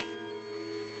Army.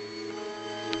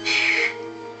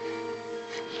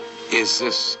 Is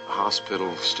this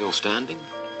hospital still standing?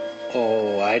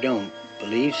 Oh, I don't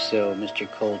believe so, Mr.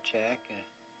 Kolchak.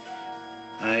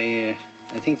 I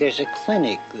think there's a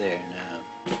clinic there now.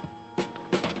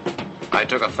 I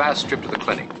took a fast trip to the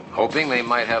clinic, hoping they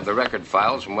might have the record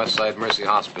files from Westside Mercy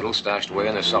Hospital stashed away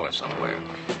in their cellar somewhere.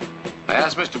 I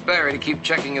asked Mr. Barry to keep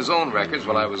checking his own records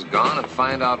while I was gone and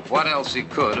find out what else he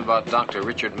could about Dr.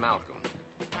 Richard Malcolm.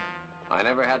 I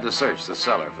never had to search the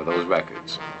cellar for those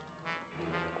records.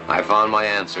 I found my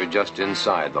answer just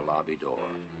inside the lobby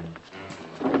door.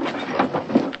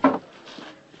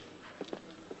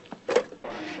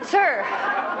 Sir,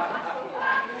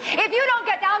 if you don't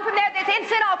get down from there this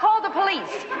instant, I'll call the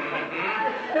police.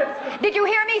 Did you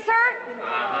hear me, sir?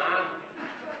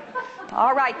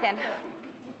 All right, then.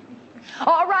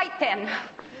 All right, then.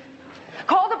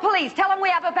 Call the police. Tell them we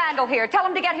have a vandal here. Tell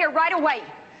them to get here right away.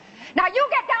 Now, you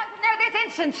get down from there this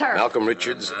instant, sir. Malcolm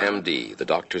Richards, M.D., the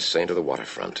doctor's saint of the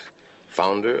waterfront,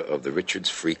 founder of the Richards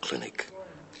Free Clinic.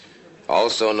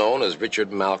 Also known as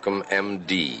Richard Malcolm,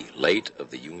 M.D., late of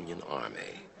the Union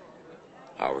Army.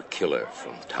 Our killer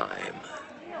from time.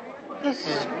 This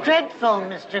is dreadful,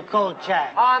 Mr.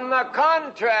 Kolchak. On the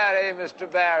contrary,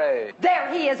 Mr. Barry.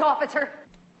 There he is, officer.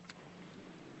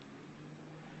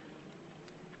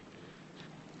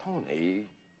 Tony.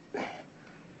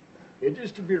 It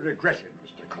is to be regretted,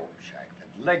 Mr. Kolchak,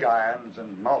 that leg irons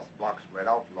and mouth blocks were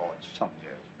outlawed some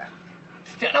years back.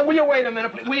 Now, will you wait a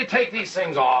minute, please? Will you take these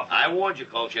things off? I warned you,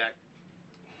 Kolchak.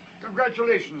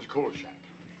 Congratulations, Kolchak.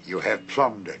 You have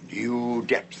plumbed a new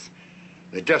depth.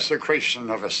 The desecration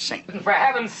of a saint. For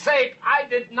heaven's sake, I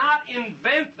did not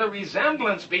invent the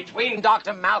resemblance between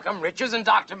Dr. Malcolm Richards and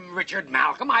Dr. Richard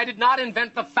Malcolm. I did not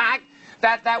invent the fact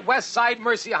that West Side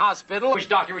Mercy Hospital, which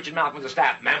Dr. Richard Malcolm was a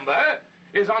staff member,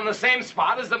 is on the same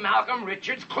spot as the Malcolm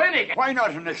Richards Clinic. Why not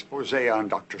an expose on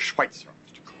Dr. Schweitzer,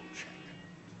 Mr. Kolchak?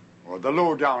 or the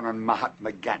lowdown on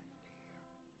Mahatma Gandhi.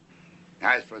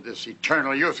 As for this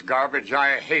eternal youth garbage,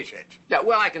 I hate it. Yeah,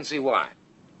 well, I can see why.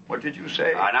 What did you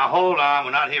say? Now, hold on.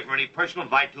 We're not here for any personal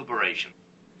vituperation.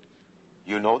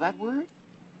 You know that word?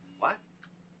 What?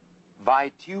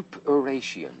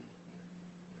 Vituperation.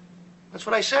 That's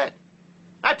what I said.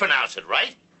 I pronounced it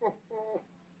right. Now,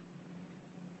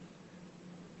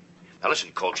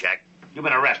 listen, Kolchak. You've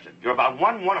been arrested. You're about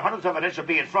 1/100th of an inch of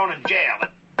being thrown in jail.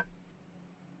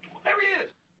 Well, there he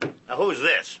is. Now, who's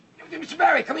this? Mr.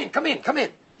 Barry, come in, come in, come in.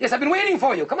 Yes, I've been waiting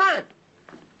for you. Come on.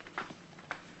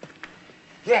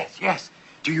 Yes, yes.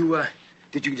 Did you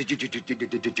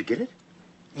get it?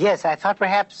 Yes, I thought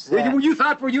perhaps... You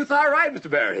thought right, Mr.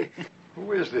 Barry.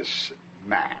 Who is this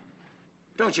man?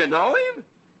 Don't you know him?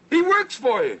 He works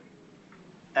for you.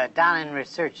 Down in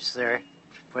research, sir,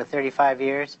 for 35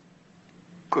 years.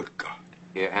 Good God.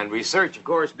 Yeah, and research, of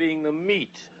course, being the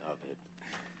meat of it.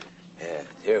 Yeah,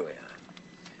 here we are.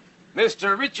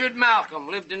 Mr. Richard Malcolm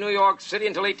lived in New York City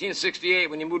until 1868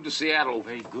 when he moved to Seattle. Oh,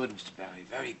 very good, Mr. Barry,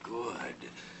 very good.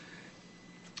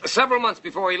 Several months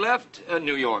before he left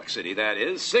New York City, that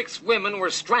is, 6 women were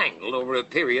strangled over a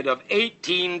period of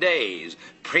 18 days,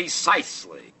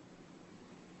 precisely.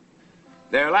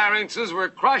 Their larynxes were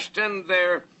crushed and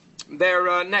their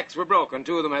necks were broken.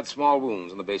 2 of them had small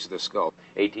wounds on the base of their skull.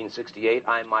 1868,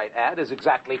 I might add, is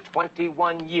exactly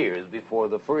 21 years before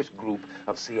the first group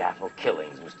of Seattle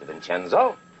killings, Mr.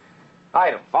 Vincenzo.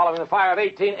 Item, following the fire of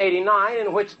 1889,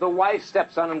 in which the wife,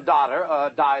 stepson, and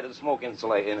daughter died of smoke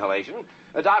inhalation,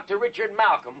 Dr. Richard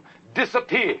Malcolm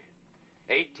disappeared.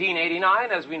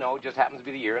 1889, as we know, just happens to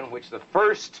be the year in which the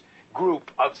first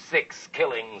group of 6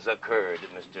 killings occurred,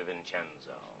 Mr.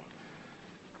 Vincenzo.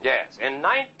 Yes, in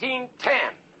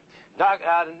 1910,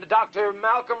 Dr.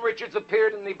 Malcolm Richards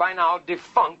appeared in the by now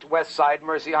defunct West Side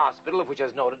Mercy Hospital, of which,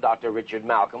 as noted, Dr. Richard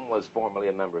Malcolm was formerly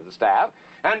a member of the staff,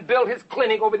 and built his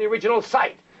clinic over the original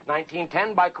site.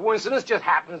 1910, by coincidence, just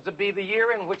happens to be the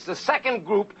year in which the second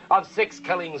group of 6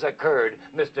 killings occurred,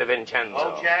 Mr. Vincenzo.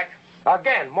 Kolchak?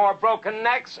 Again, more broken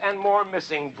necks and more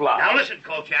missing blood. Now listen,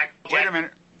 Kolchak. Wait a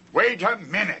minute. Wait a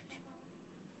minute.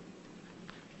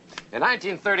 In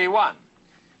 1931,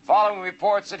 following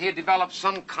reports that he had developed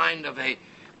some kind of a,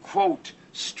 quote,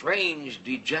 strange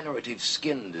degenerative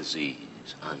skin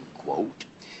disease, unquote,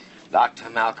 Dr.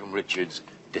 Malcolm Richards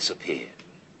disappeared.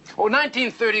 Well,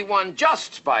 1931,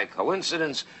 just by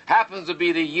coincidence, happens to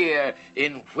be the year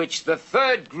in which the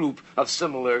third group of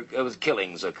similar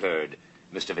killings occurred,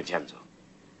 Mr. Vincenzo.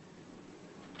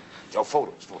 Oh,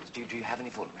 photos. Do you have any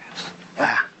photographs?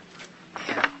 Yeah.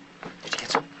 Did you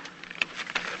get some?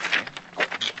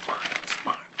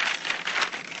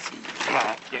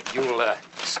 You'll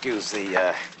excuse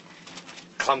the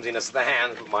clumsiness of the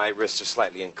hands, but my wrists are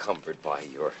slightly encumbered by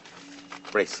your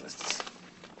bracelets.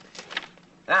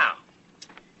 Now,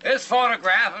 this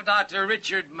photograph of Dr.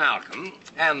 Richard Malcolm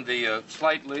and the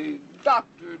slightly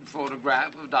doctored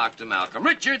photograph of Dr. Malcolm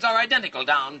Richards are identical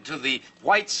down to the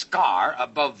white scar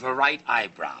above the right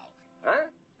eyebrow. Huh?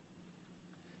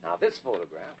 Now, this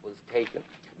photograph was taken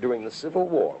during the Civil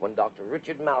War when Dr.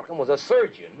 Richard Malcolm was a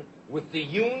surgeon with the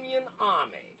Union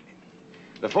Army.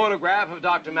 The photograph of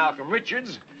Dr. Malcolm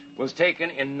Richards was taken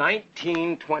in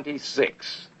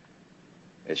 1926.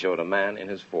 It showed a man in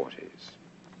his 40s.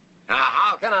 Now,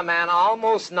 how can a man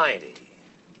almost 90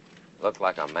 look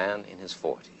like a man in his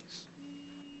 40s?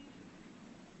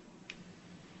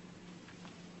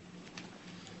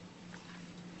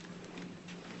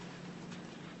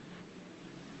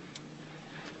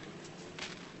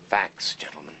 Facts,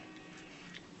 gentlemen.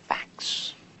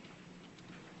 Facts.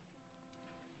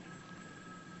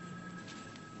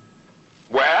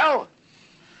 Well?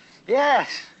 Yes.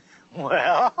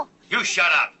 Well? You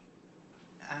shut up.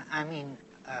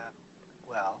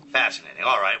 Well... Fascinating.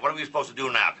 All right, what are we supposed to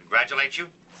do now? Congratulate you?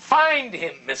 Find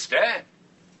him, mister.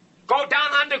 Go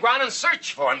down underground and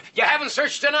search for him. You haven't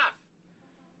searched enough.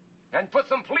 And put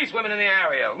some policewomen in the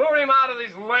area. Lure him out of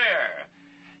his lair.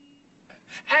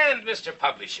 And, Mr.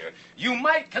 Publisher, you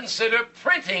might consider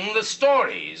printing the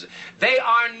stories. They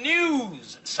are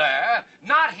news, sir.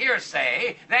 Not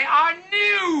hearsay. They are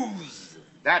news.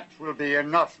 That will be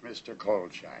enough, Mr.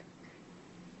 Kolchak.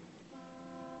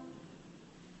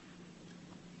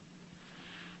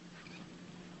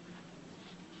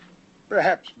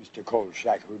 Perhaps, Mr.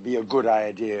 Kolchak, it would be a good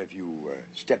idea if you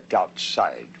stepped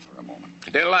outside for a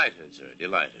moment. Delighted, sir,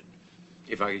 delighted.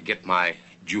 If I could get my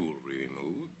jewelry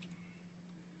removed.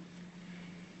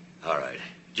 All right.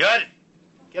 Judd,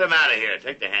 get him out of here.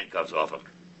 Take the handcuffs off him.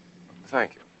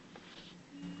 Thank you.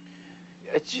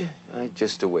 I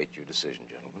just await your decision,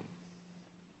 gentlemen.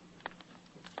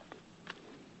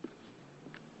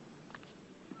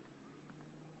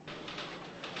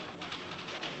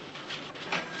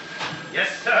 Yes,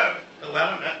 sir.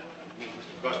 Well, Mr.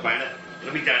 Crossbinder,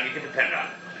 it'll be done. You can depend on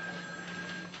it.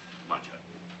 Much of it.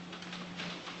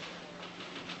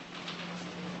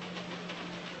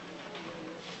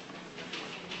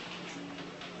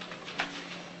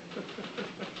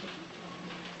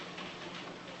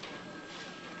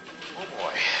 Oh,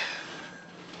 boy.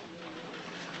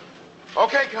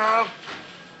 Okay, Carl.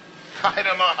 I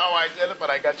don't know how I did it, but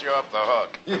I got you off the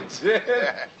hook. You did?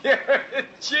 You're a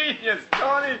genius,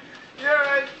 Tony. You're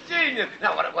a genius.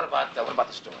 Now, what about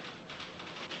the story?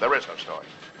 There is no story.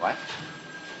 What?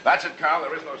 That's it, Carl.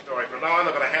 There is no story. From now on,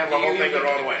 they're going to handle the whole thing their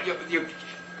own way.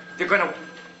 You're going to...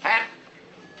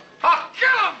 Oh,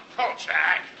 kill him!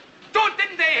 Kolchak!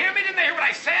 Didn't they hear me? Didn't they hear what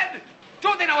I said?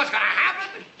 Don't they know what's going to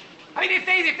happen? I mean, if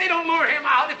they don't lure him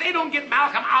out, if they don't get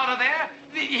Malcolm out of there,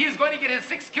 he's going to get his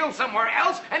 6th kill somewhere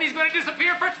else, and he's going to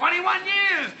disappear for 21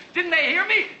 years. Didn't they hear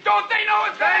me? Don't they know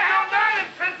what's going to happen? They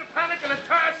do not intend to panic an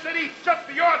entire city just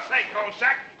for your sake,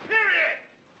 Kolchak. Period.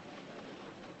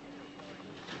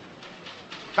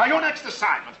 Now, your next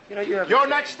assignment. Your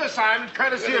next assignment,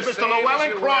 courtesy of Mr.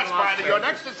 Llewellyn Crossbinder. Your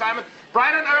next assignment,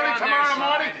 bright and early tomorrow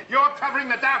morning, you're covering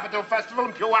the Daffodil Festival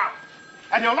in Puyallup.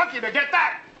 And you're lucky to get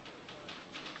that.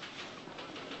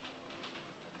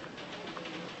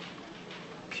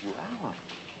 Puyallup.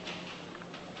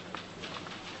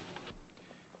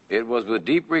 It was with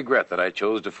deep regret that I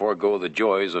chose to forego the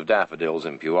joys of daffodils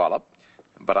in Puyallup,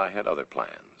 but I had other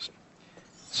plans.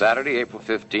 Saturday, April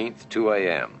 15th, 2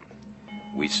 a.m.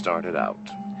 We started out.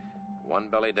 One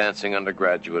belly dancing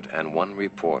undergraduate and one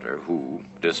reporter who,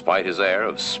 despite his air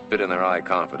of spit-in-their-eye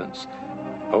confidence,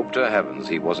 hoped to heavens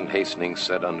he wasn't hastening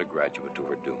said undergraduate to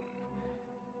her doom.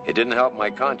 It didn't help my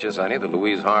conscience any that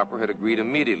Louise Harper had agreed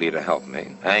immediately to help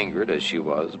me, angered as she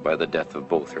was by the death of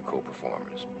both her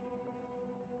co-performers.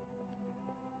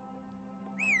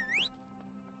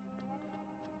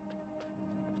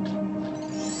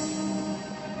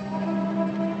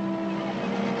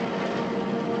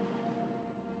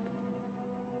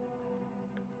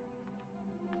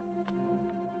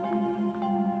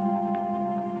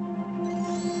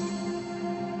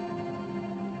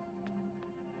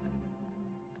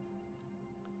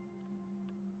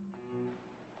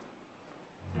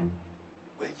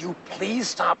 Please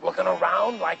stop looking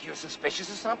around like you're suspicious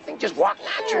of something. Just walk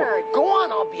natural. Go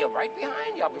on, I'll be right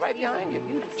behind you. I'll be right behind you.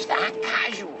 You just act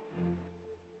casual.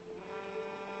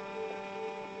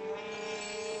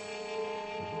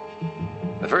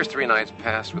 The first 3 nights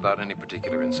passed without any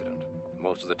particular incident.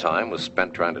 Most of the time was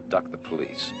spent trying to duck the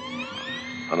police.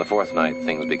 On the 4th night,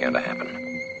 things began to happen.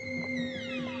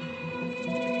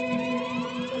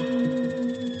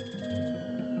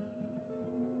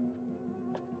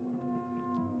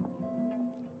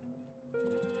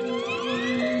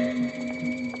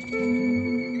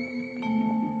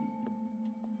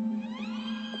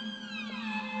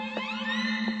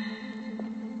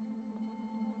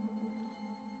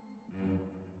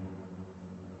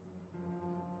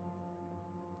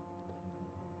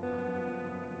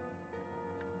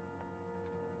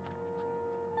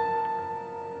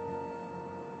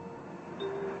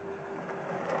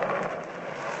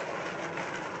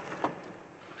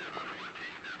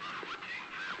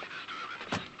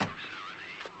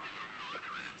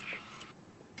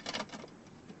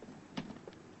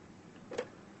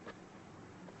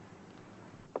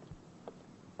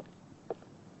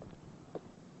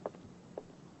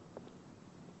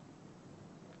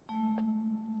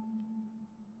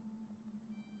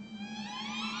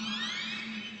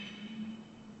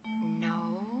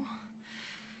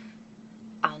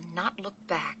 Not look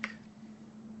back.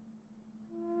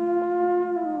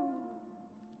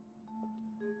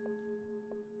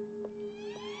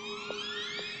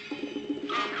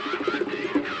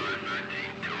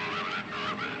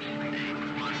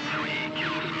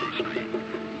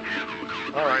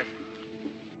 All right.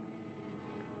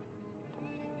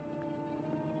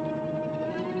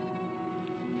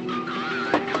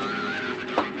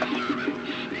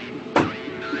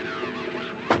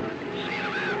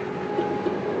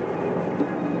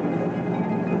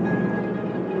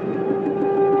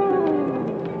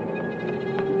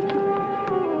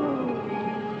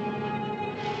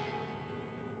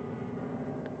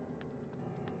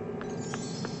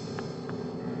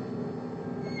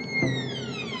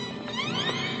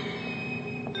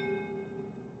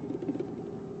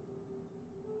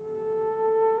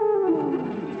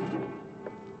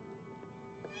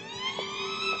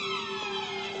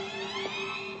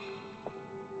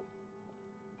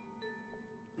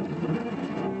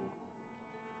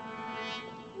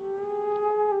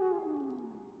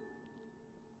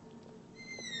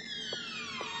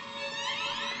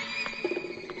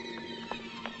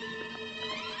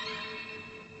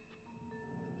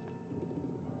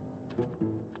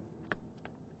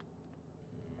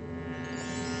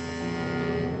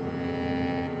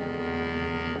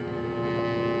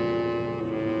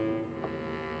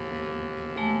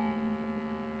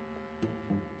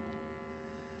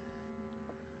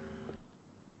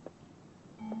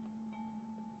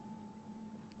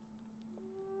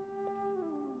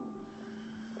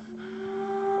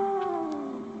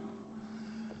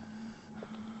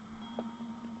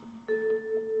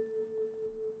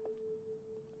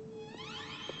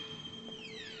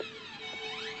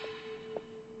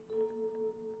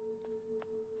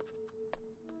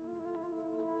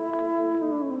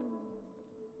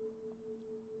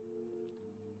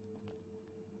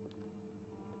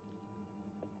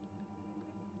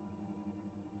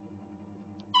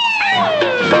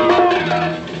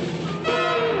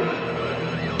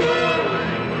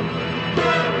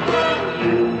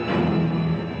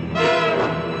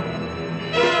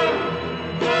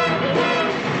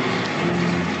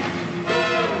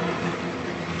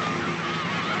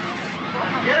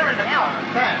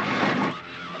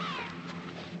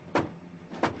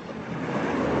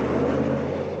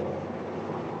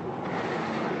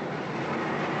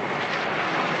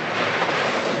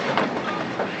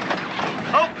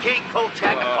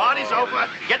 Kolchak. The party's over.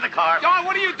 Get in the car. Don,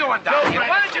 what are you doing down here?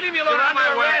 Why don't you leave me alone You're on my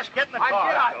under way? arrest. Get in the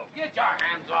car. Get your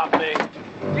hands off me.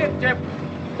 Get your...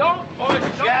 Don't push.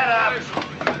 Don't Shut up.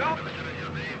 push. Don't...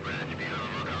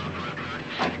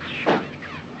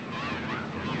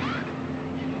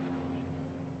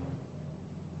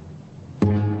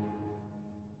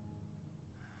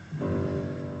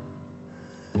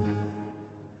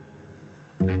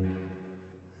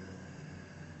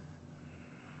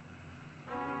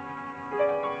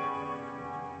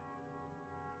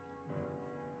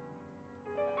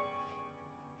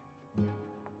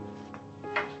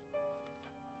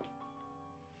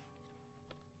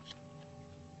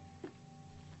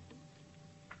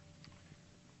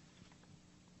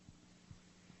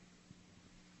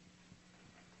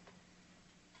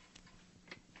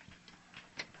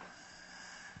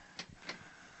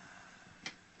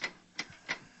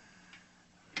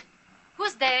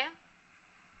 Who's there?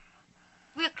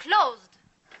 We're closed.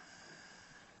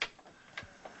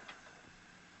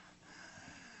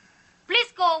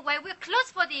 Please go away. We're closed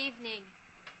for the evening.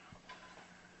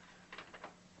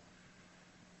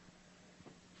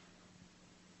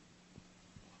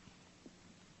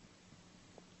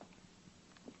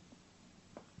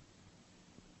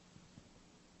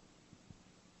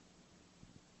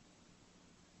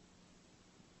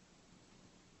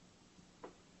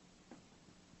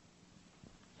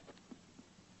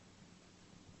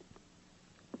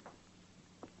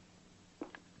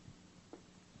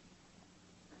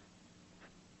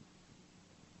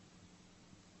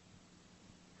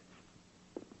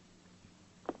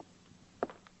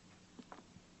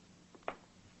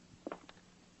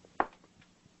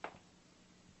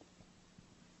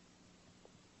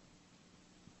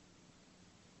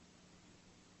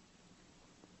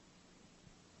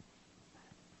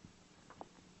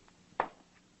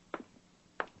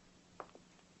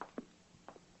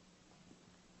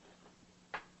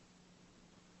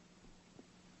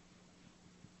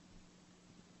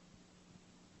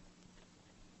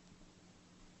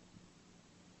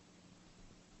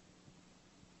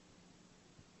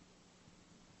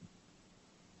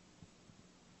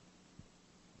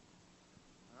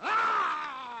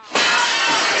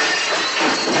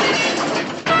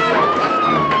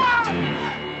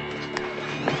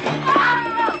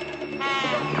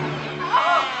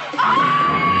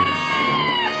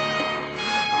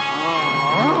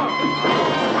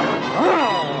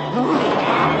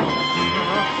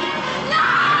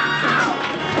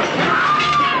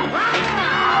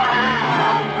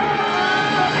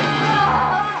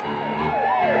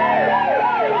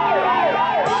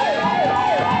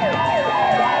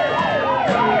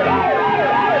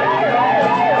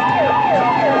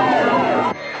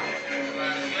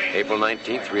 April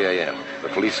 19th, 3 a.m. The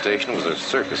police station was a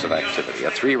circus of activity,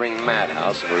 a three-ring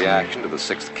madhouse of reaction to the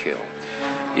sixth kill.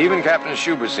 Even Captain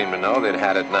Schubert seemed to know they'd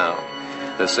had it now.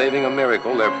 That saving a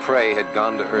miracle, their prey had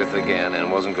gone to earth again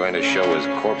and wasn't going to show his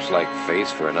corpse-like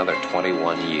face for another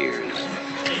 21 years.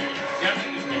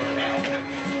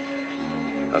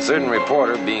 A certain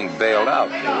reporter being bailed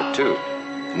out knew it, too.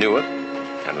 Knew it,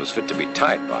 and was fit to be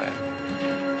tied by it.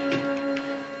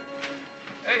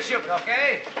 Hey, Schubert,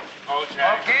 okay?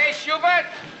 Kolchak. Okay, Schubert?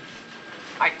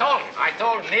 I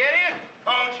told him, the idiot?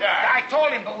 Kolchak. I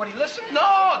told him, but would he listen?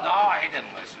 No, he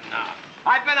didn't listen, no.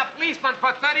 I've been a policeman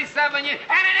for 37 years,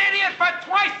 and an idiot for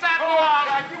twice that long!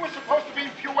 Kolchak, you were supposed to be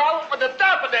in Puyallup with the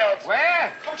daffodils.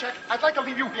 Where? Kolchak, I'd like to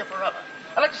leave you here forever.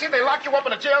 I'd like to see they lock you up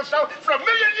in a jail cell for 1,000,000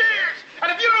 years.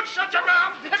 And if you don't shut your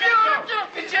mouth, if you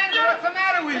don't... Vincenzo, what's the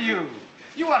matter with you?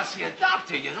 You ought to see a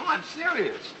doctor, you know. I'm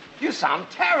serious. You sound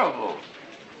terrible.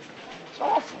 It's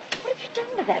awful. What have you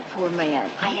done to that poor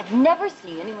man? I have never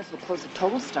seen anyone so close to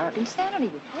total stark insanity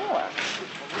before.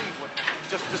 He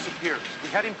just disappears. We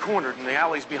had him cornered in the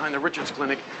alleys behind the Richards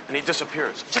Clinic, and he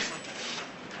disappears.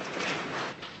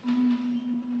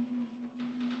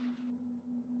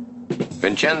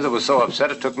 Vincenzo was so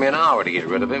upset it took me an hour to get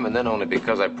rid of him, and then only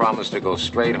because I promised to go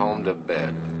straight home to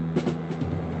bed.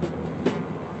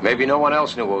 Maybe no one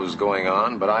else knew what was going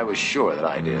on, but I was sure that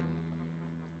I did.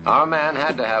 Our man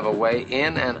had to have a way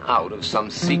in and out of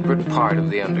some secret part of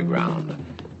the underground,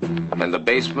 and the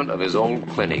basement of his old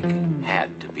clinic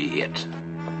had to be it. Hear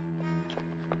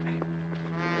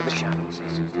the shadows, he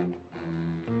says.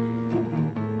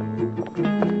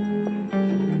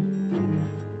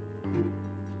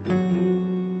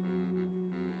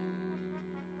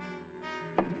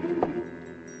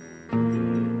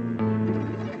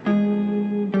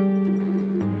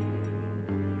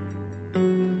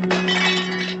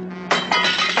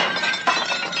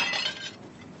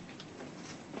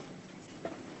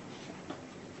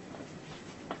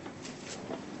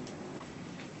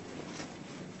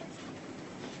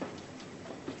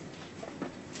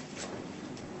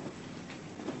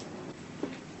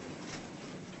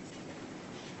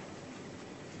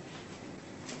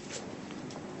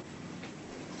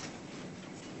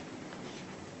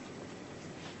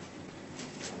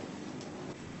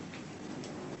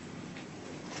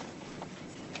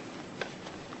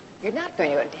 You're not going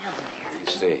to go down there. You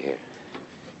stay here.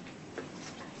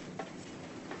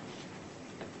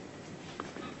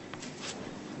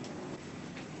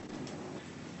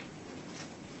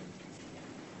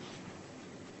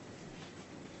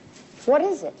 What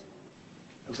is it?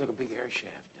 Looks like a big air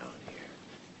shaft down here.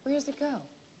 Where does it go?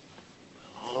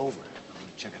 All over. I'm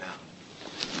gonna check it out.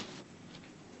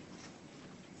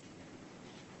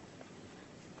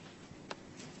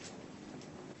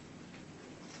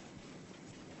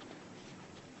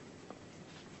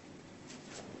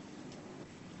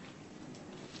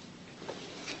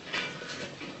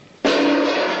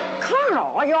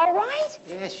 Colonel, are you all right?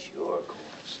 Yes, sure, of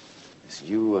course. Listen,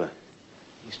 you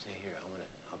stay here.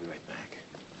 I'll be right back.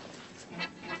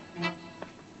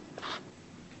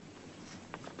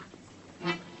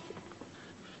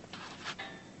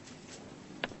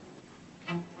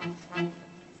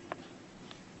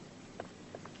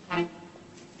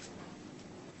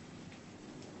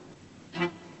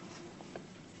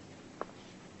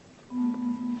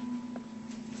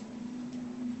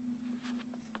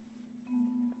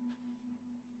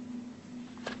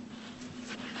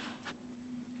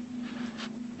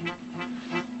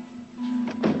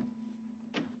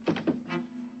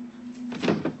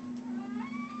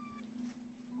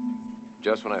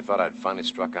 Just when I thought I'd finally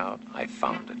struck out, I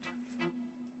found it.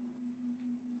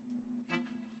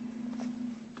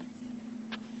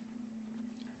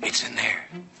 It's in there.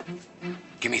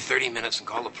 Give me 30 minutes and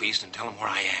call the police and tell them where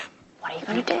I am. What are you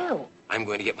going to do? I'm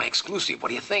going to get my exclusive. What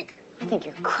do you think? I think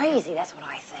you're crazy. That's what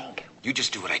I think. You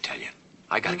just do what I tell you.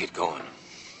 I gotta get going.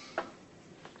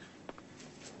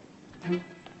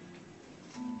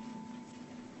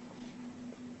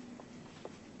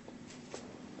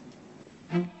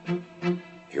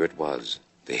 Here it was,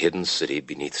 the hidden city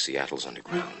beneath Seattle's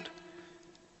underground.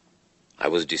 I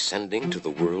was descending to the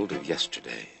world of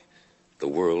yesterday, the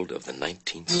world of the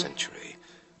 19th century,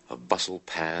 of bustle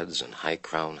pads and high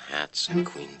crown hats and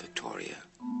Queen Victoria.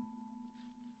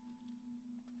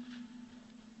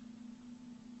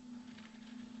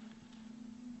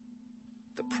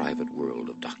 The private world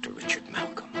of Dr. Richard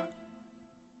Malcolm.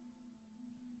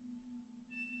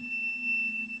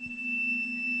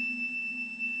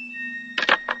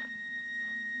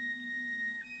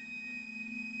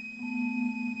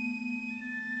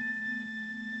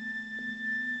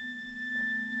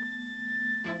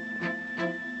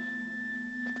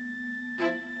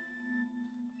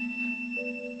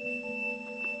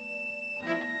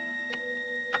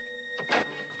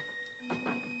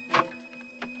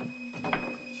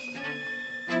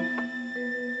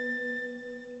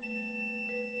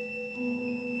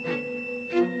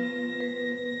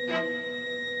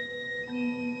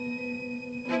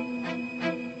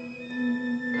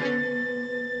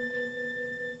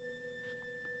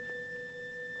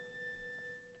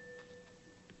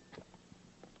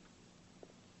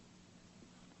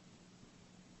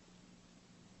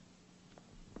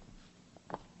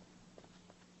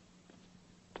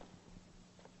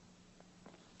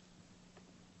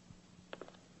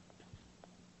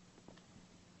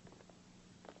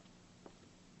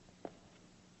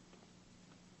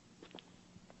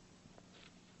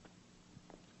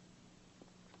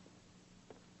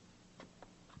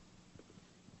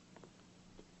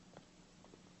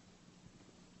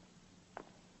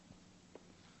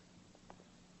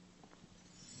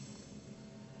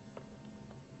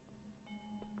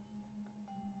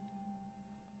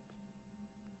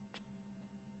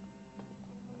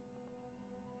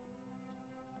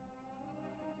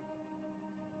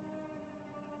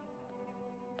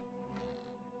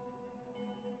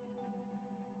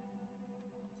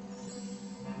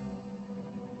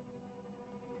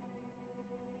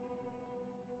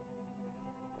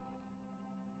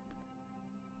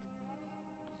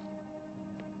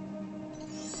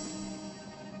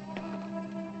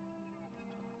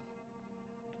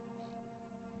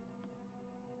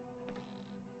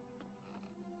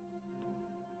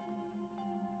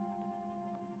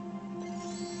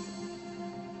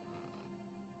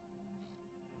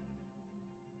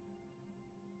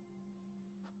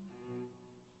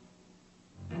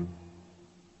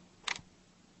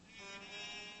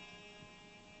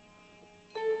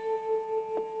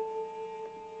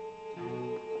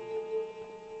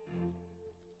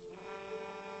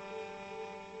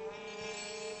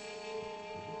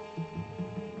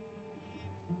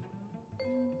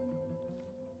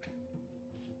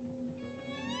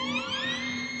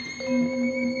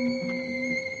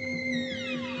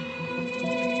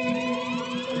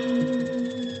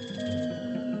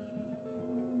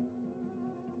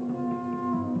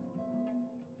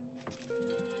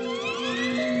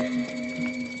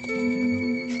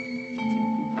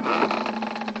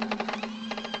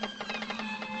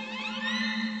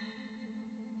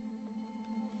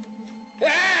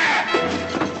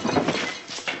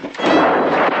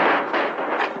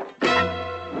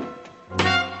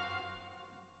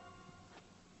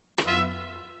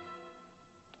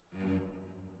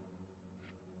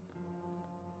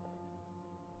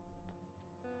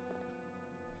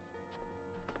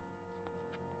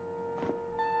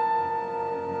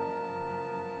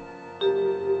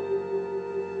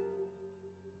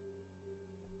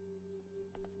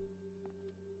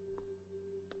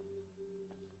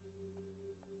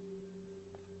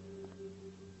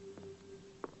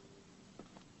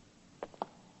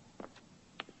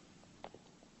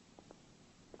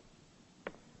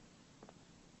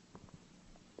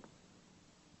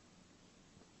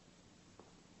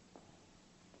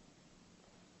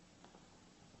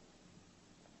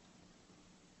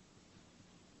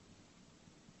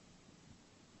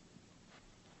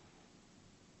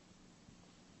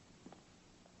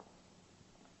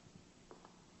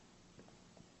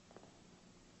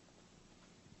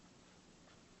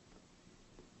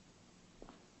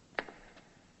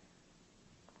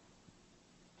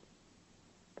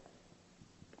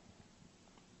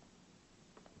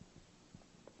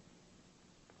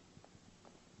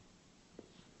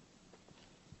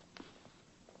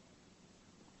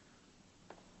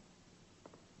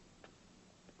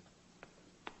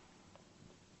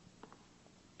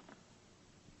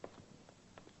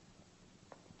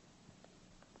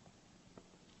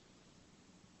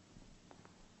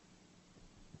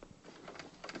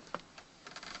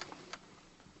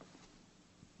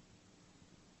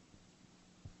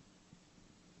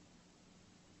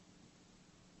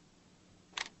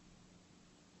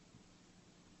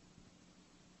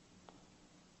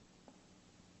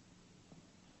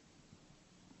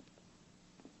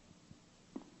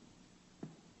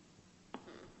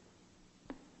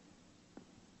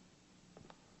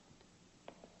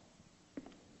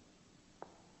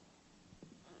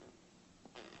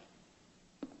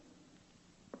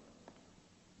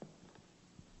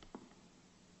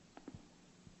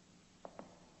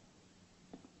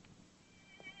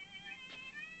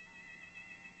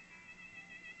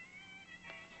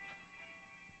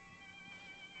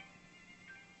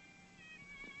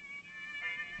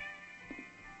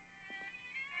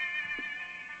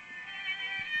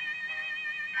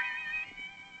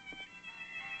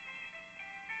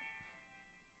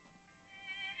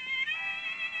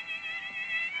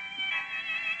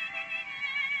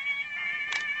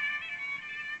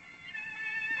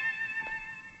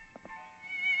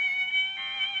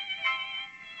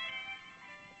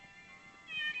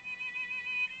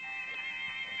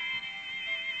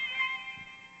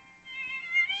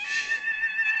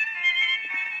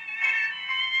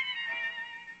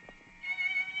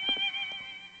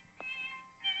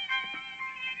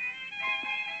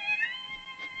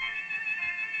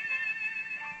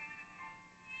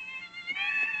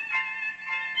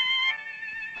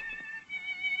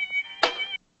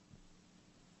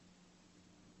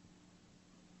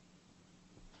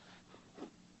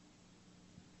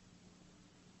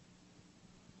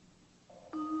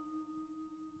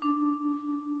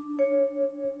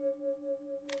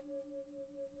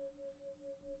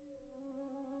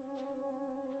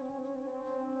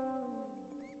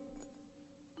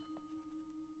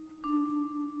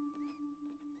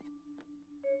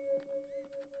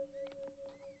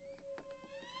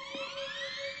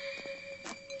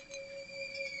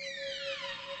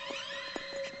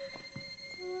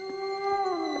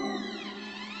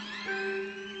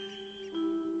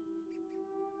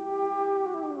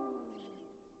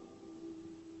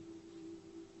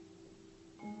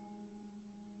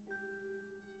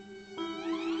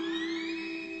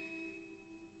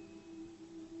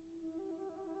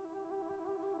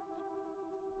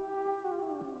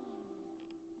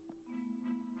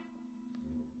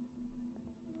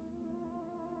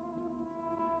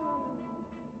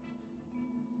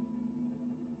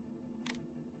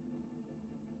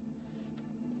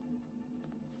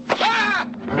 Who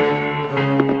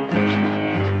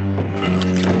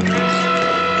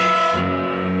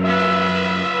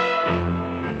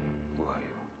are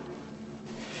you?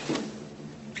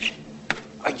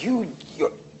 Are you...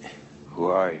 Who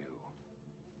are you?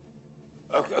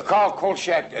 Carl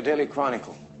Kolchak, a Daily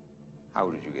Chronicle. How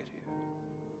did you get here?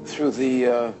 Through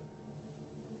the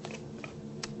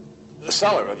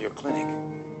cellar of your clinic.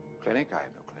 Clinic? I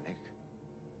have no clinic.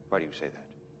 Why do you say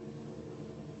that?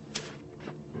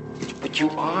 But you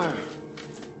are.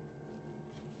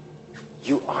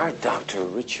 You are Dr.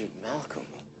 Richard Malcolm.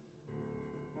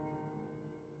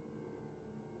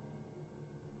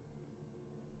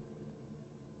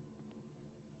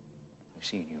 I've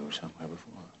seen you somewhere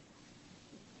before.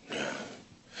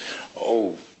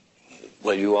 Oh,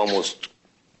 well, you almost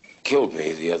killed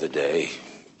me the other day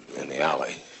in the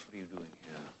alley. What are you doing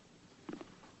here?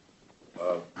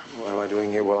 What am I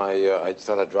doing here? Well, I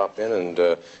thought I'd drop in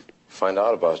and find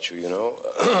out about you, you know,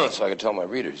 so I could tell my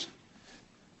readers.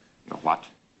 Your what?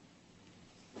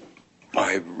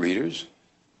 My readers?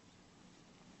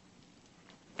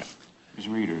 His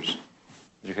readers.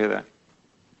 Did you hear that?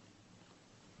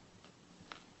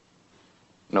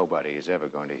 Nobody is ever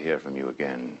going to hear from you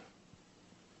again.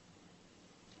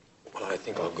 Well, I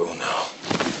think I'll go now.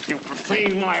 You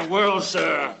profane my world,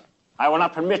 sir. I will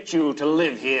not permit you to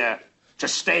live here, to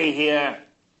stay here,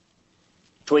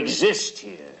 to exist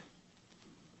here.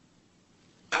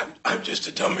 I'm just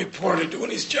a dumb reporter doing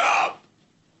his job.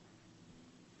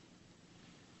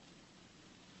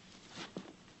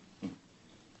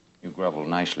 You grovel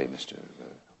nicely, Mr.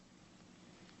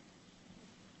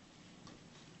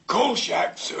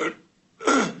 Kolchak, sir.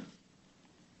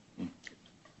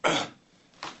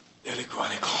 Daily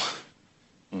Chronicle.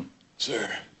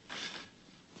 Sir.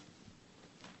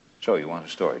 So you want a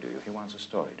story, do you? He wants a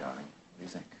story, darling. What do you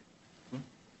think?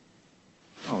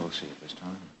 Oh, we'll see if there's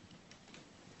time.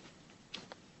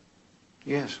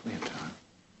 Yes, we have time.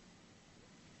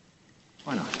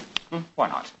 Why not? Why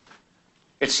not?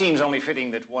 It seems only fitting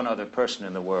that one other person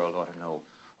in the world ought to know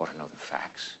the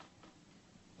facts.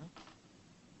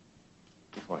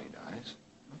 Before he dies.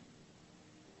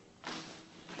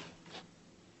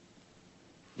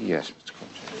 Yes, Mr.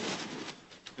 Kolchak.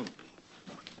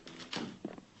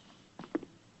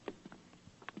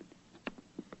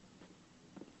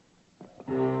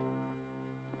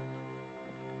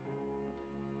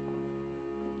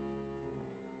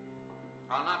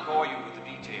 I'll not bore you with the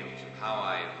details of how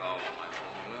I evolved my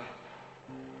formula.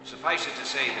 Suffice it to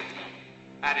say that the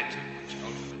additive which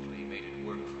ultimately made it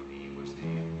work for me was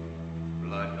the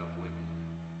blood of women,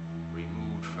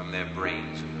 removed from their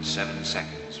brains in the 7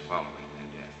 seconds following their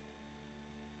death.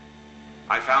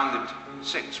 I found that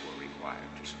 6 were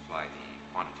required to supply the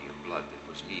quantity of blood that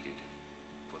was needed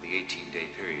for the 18-day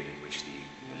period in which the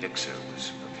elixir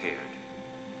was prepared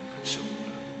and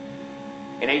consumed.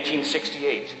 In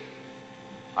 1868,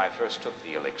 I first took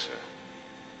the elixir.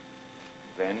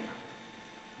 Then,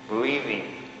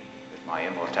 believing that my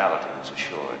immortality was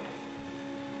assured,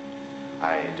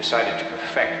 I decided to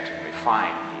perfect and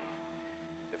refine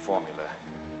the formula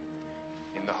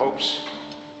in the hopes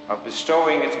of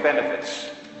bestowing its benefits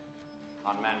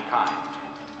on mankind.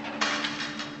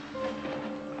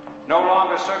 No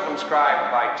longer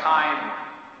circumscribed by time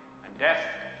and death,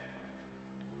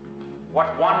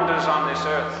 what wonders on this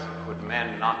earth could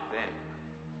men not then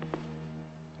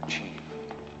achieve?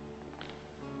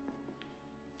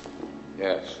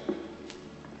 Yes.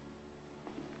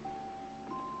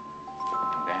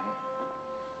 And then,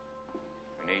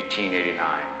 in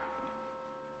 1889,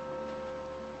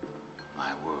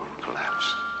 my world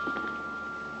collapsed.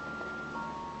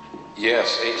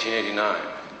 Yes, 1889.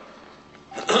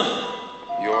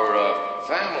 Your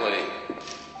family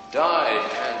died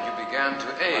and you began to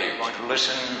age. Are you going to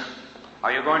listen?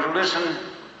 Are you going to listen?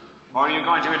 Or are you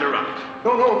going to interrupt?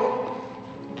 No.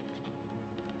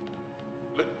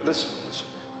 Listen.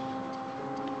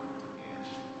 Yes.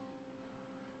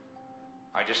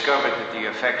 I discovered that the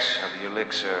effects of the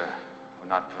elixir were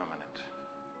not permanent.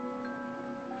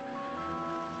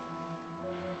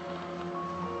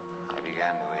 I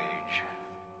began to age.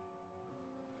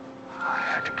 I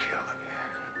had to kill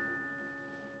again.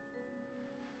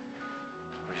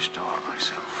 To restore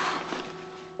myself.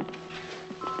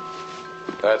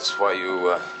 That's why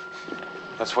you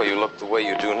look the way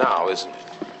you do now, isn't it?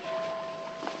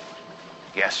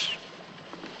 Yes.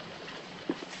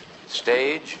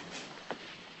 Stage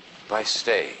by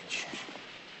stage.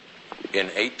 In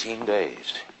 18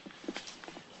 days.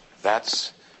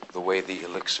 That's the way the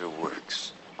elixir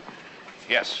works.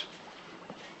 Yes.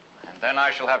 And then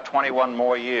I shall have 21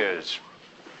 more years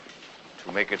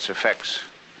to make its effects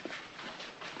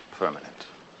permanent.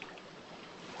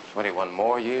 21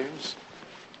 more years?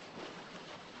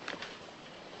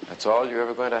 That's all you're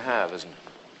ever going to have, isn't it?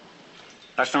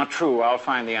 That's not true. I'll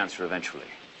find the answer eventually.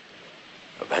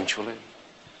 Eventually?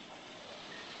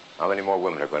 How many more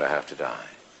women are going to have to die?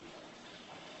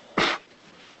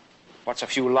 What's a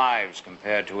few lives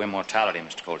compared to immortality,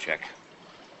 Mr. Kolchak?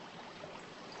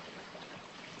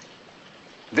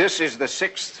 This is the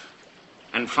 6th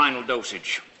and final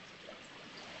dosage.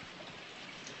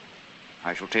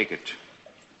 I shall take it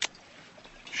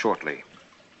shortly,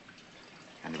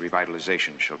 and the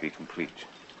revitalization shall be complete.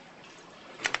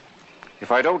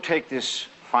 If I don't take this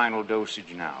final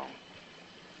dosage now,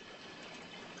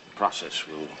 the process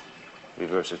will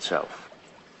reverse itself.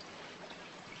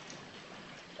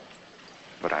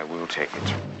 But I will take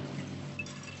it.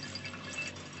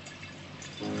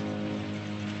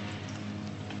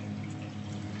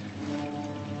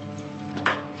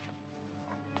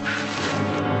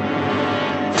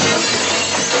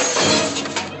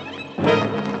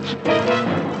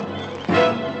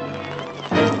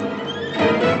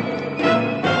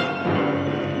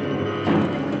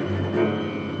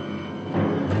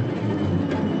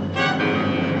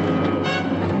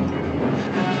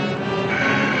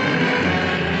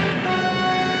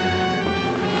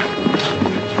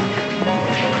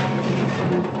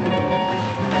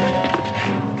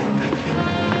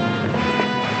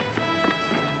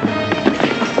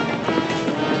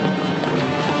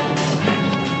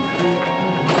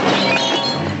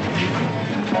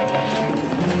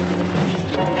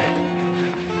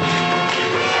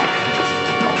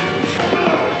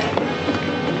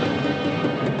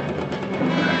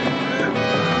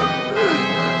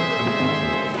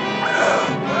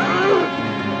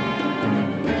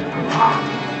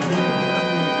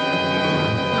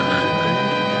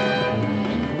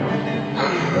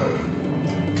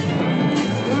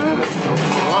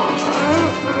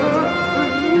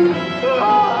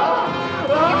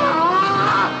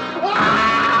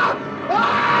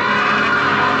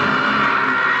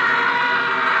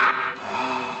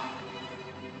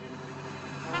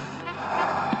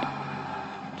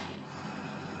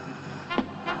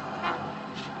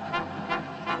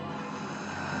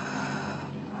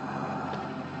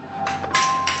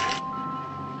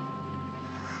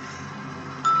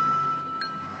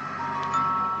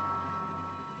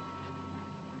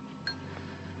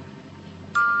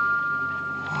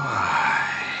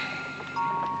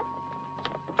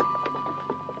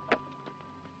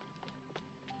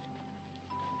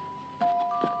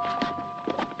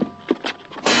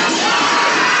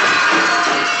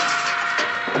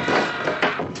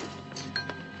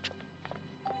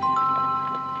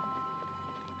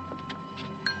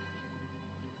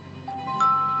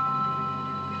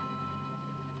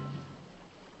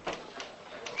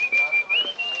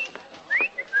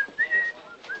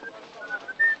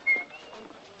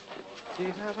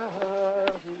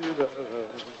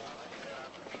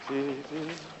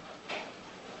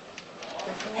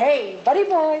 Hey, buddy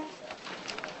boy.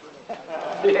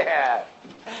 Yeah.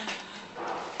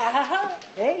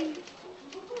 Hey.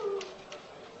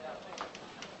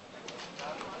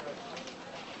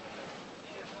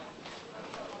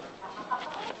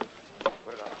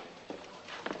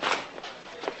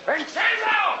 Vincenzo!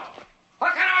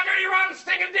 What kind of a dirty, rotten,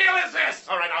 stinking deal is this?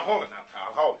 All right, now hold it now,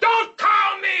 Carl. Hold it. Don't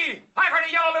call me! I've heard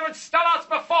of yellow-livered sellouts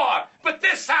before, but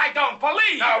this I don't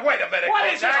believe. Now, wait a minute,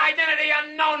 What is this Kolchak? identity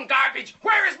unknown garbage?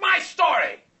 Where is my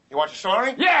story? You want your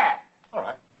story? Yeah. All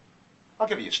right. I'll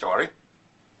give you your story.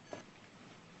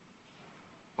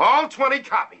 All 20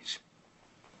 copies.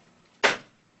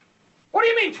 What do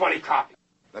you mean, 20 copies?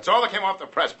 That's all that came off the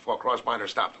press before Crossbinder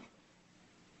stopped them.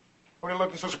 What are you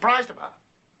looking so surprised about?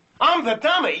 I'm the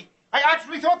dummy. I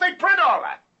actually thought they'd print all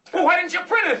that. Well, why didn't you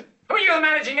print it? Who are you, the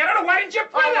managing editor? Why didn't you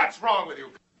print it? What's wrong with you?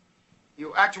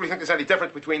 You actually think there's any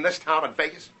difference between this town and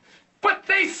Vegas? But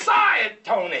they saw it,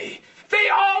 Tony. They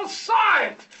all saw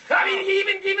it. I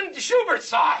mean, even Schubert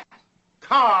saw it.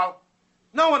 Carl,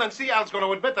 no one in Seattle's going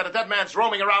to admit that a dead man's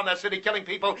roaming around that city killing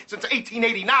people since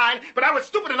 1889, but I was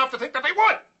stupid enough to think that they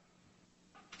would.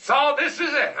 So this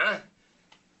is it, huh?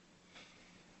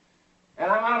 And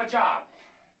I'm out of a job.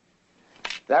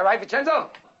 Is that right,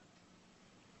 Vincenzo?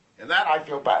 And that I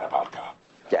feel bad about, Carl.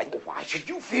 Yeah, why should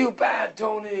you feel bad,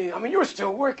 Tony? I mean, you're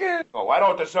still working. Oh, I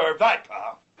don't deserve that,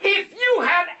 Carl. If you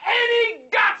had any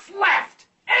guts left,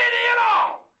 any at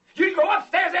all, you'd go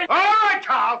upstairs and... All right,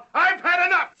 Carl, I've had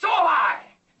enough. So have I.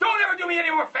 Don't ever do me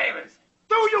any more favors.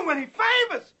 Do you any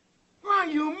favors? Why,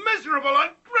 you miserable,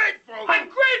 ungrateful...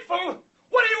 Ungrateful?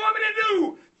 What do you want me to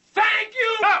do? Thank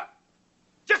you? No!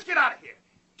 Just get out of here.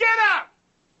 Get out!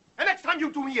 And next time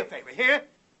you do me a favor, here,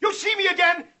 you see me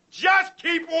again, Just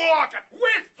keep walking.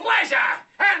 With pleasure.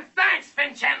 And thanks,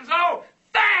 Vincenzo.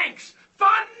 Thanks for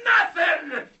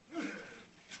nothing.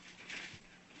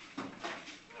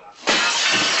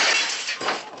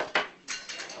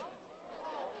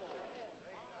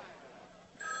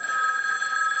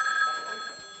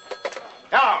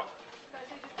 Hello.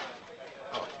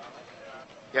 Oh.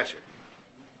 Yes, sir.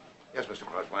 Yes, Mr.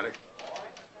 Kolchak.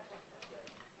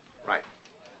 Right.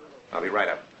 I'll be right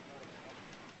up.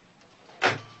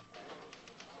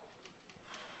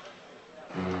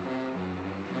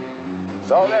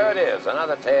 So there it is,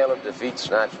 another tale of defeat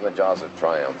snatched from the jaws of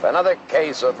triumph. Another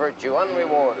case of virtue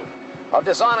unrewarded, of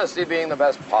dishonesty being the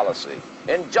best policy,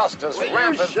 injustice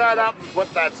rampant. You shut up and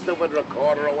put that stupid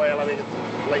recorder away. Let me get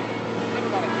some sleep.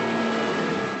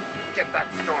 Get that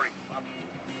story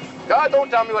published. God, don't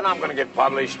tell me when I'm going to get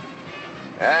published.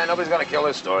 Nobody's going to kill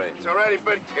this story. It's already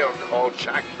been killed,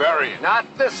 Kolchak. Bury it. Not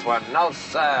this one, no,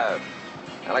 sir.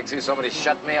 I'd like to see somebody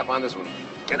shut me up on this one.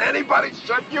 Can anybody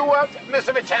shut you up?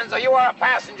 Mr. Vincenzo, you are a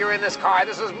passenger in this car.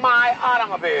 This is my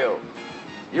automobile.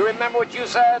 You remember what you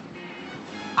said?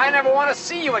 I never want to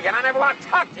see you again. I never want to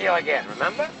talk to you again,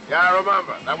 remember? Yeah, I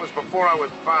remember. That was before I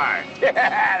was 5. Yeah,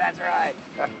 that's right.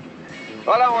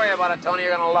 Well, don't worry about it, Tony.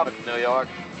 You're going to love it in New York.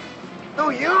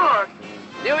 New York?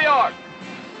 New York.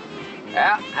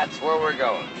 Yeah, that's where we're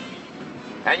going.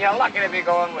 And you're lucky to be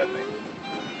going with me.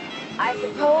 I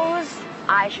suppose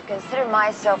I should consider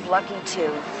myself lucky,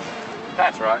 too.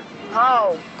 That's right.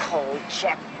 Oh,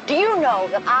 Kolchak, do you know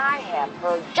that I have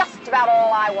heard just about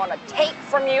all I want to take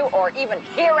from you or even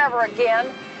hear ever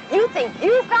again? You think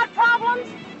you've got problems?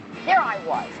 Here I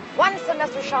was, one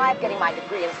semester shy of getting my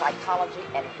degree in psychology,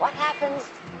 and what happens?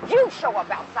 You show up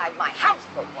outside my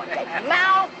houseboat one day,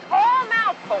 mouth, all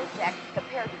mouth, Kolchak.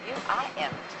 Compared to you, I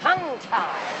am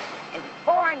tongue-tied. And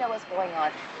before I know what's going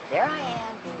on, there I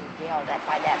am being yelled at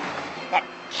by that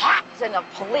captain of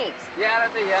police.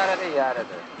 Yada, yada, yada.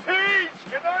 Peace!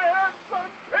 Can I have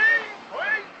some peace,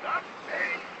 please? Some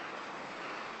peace.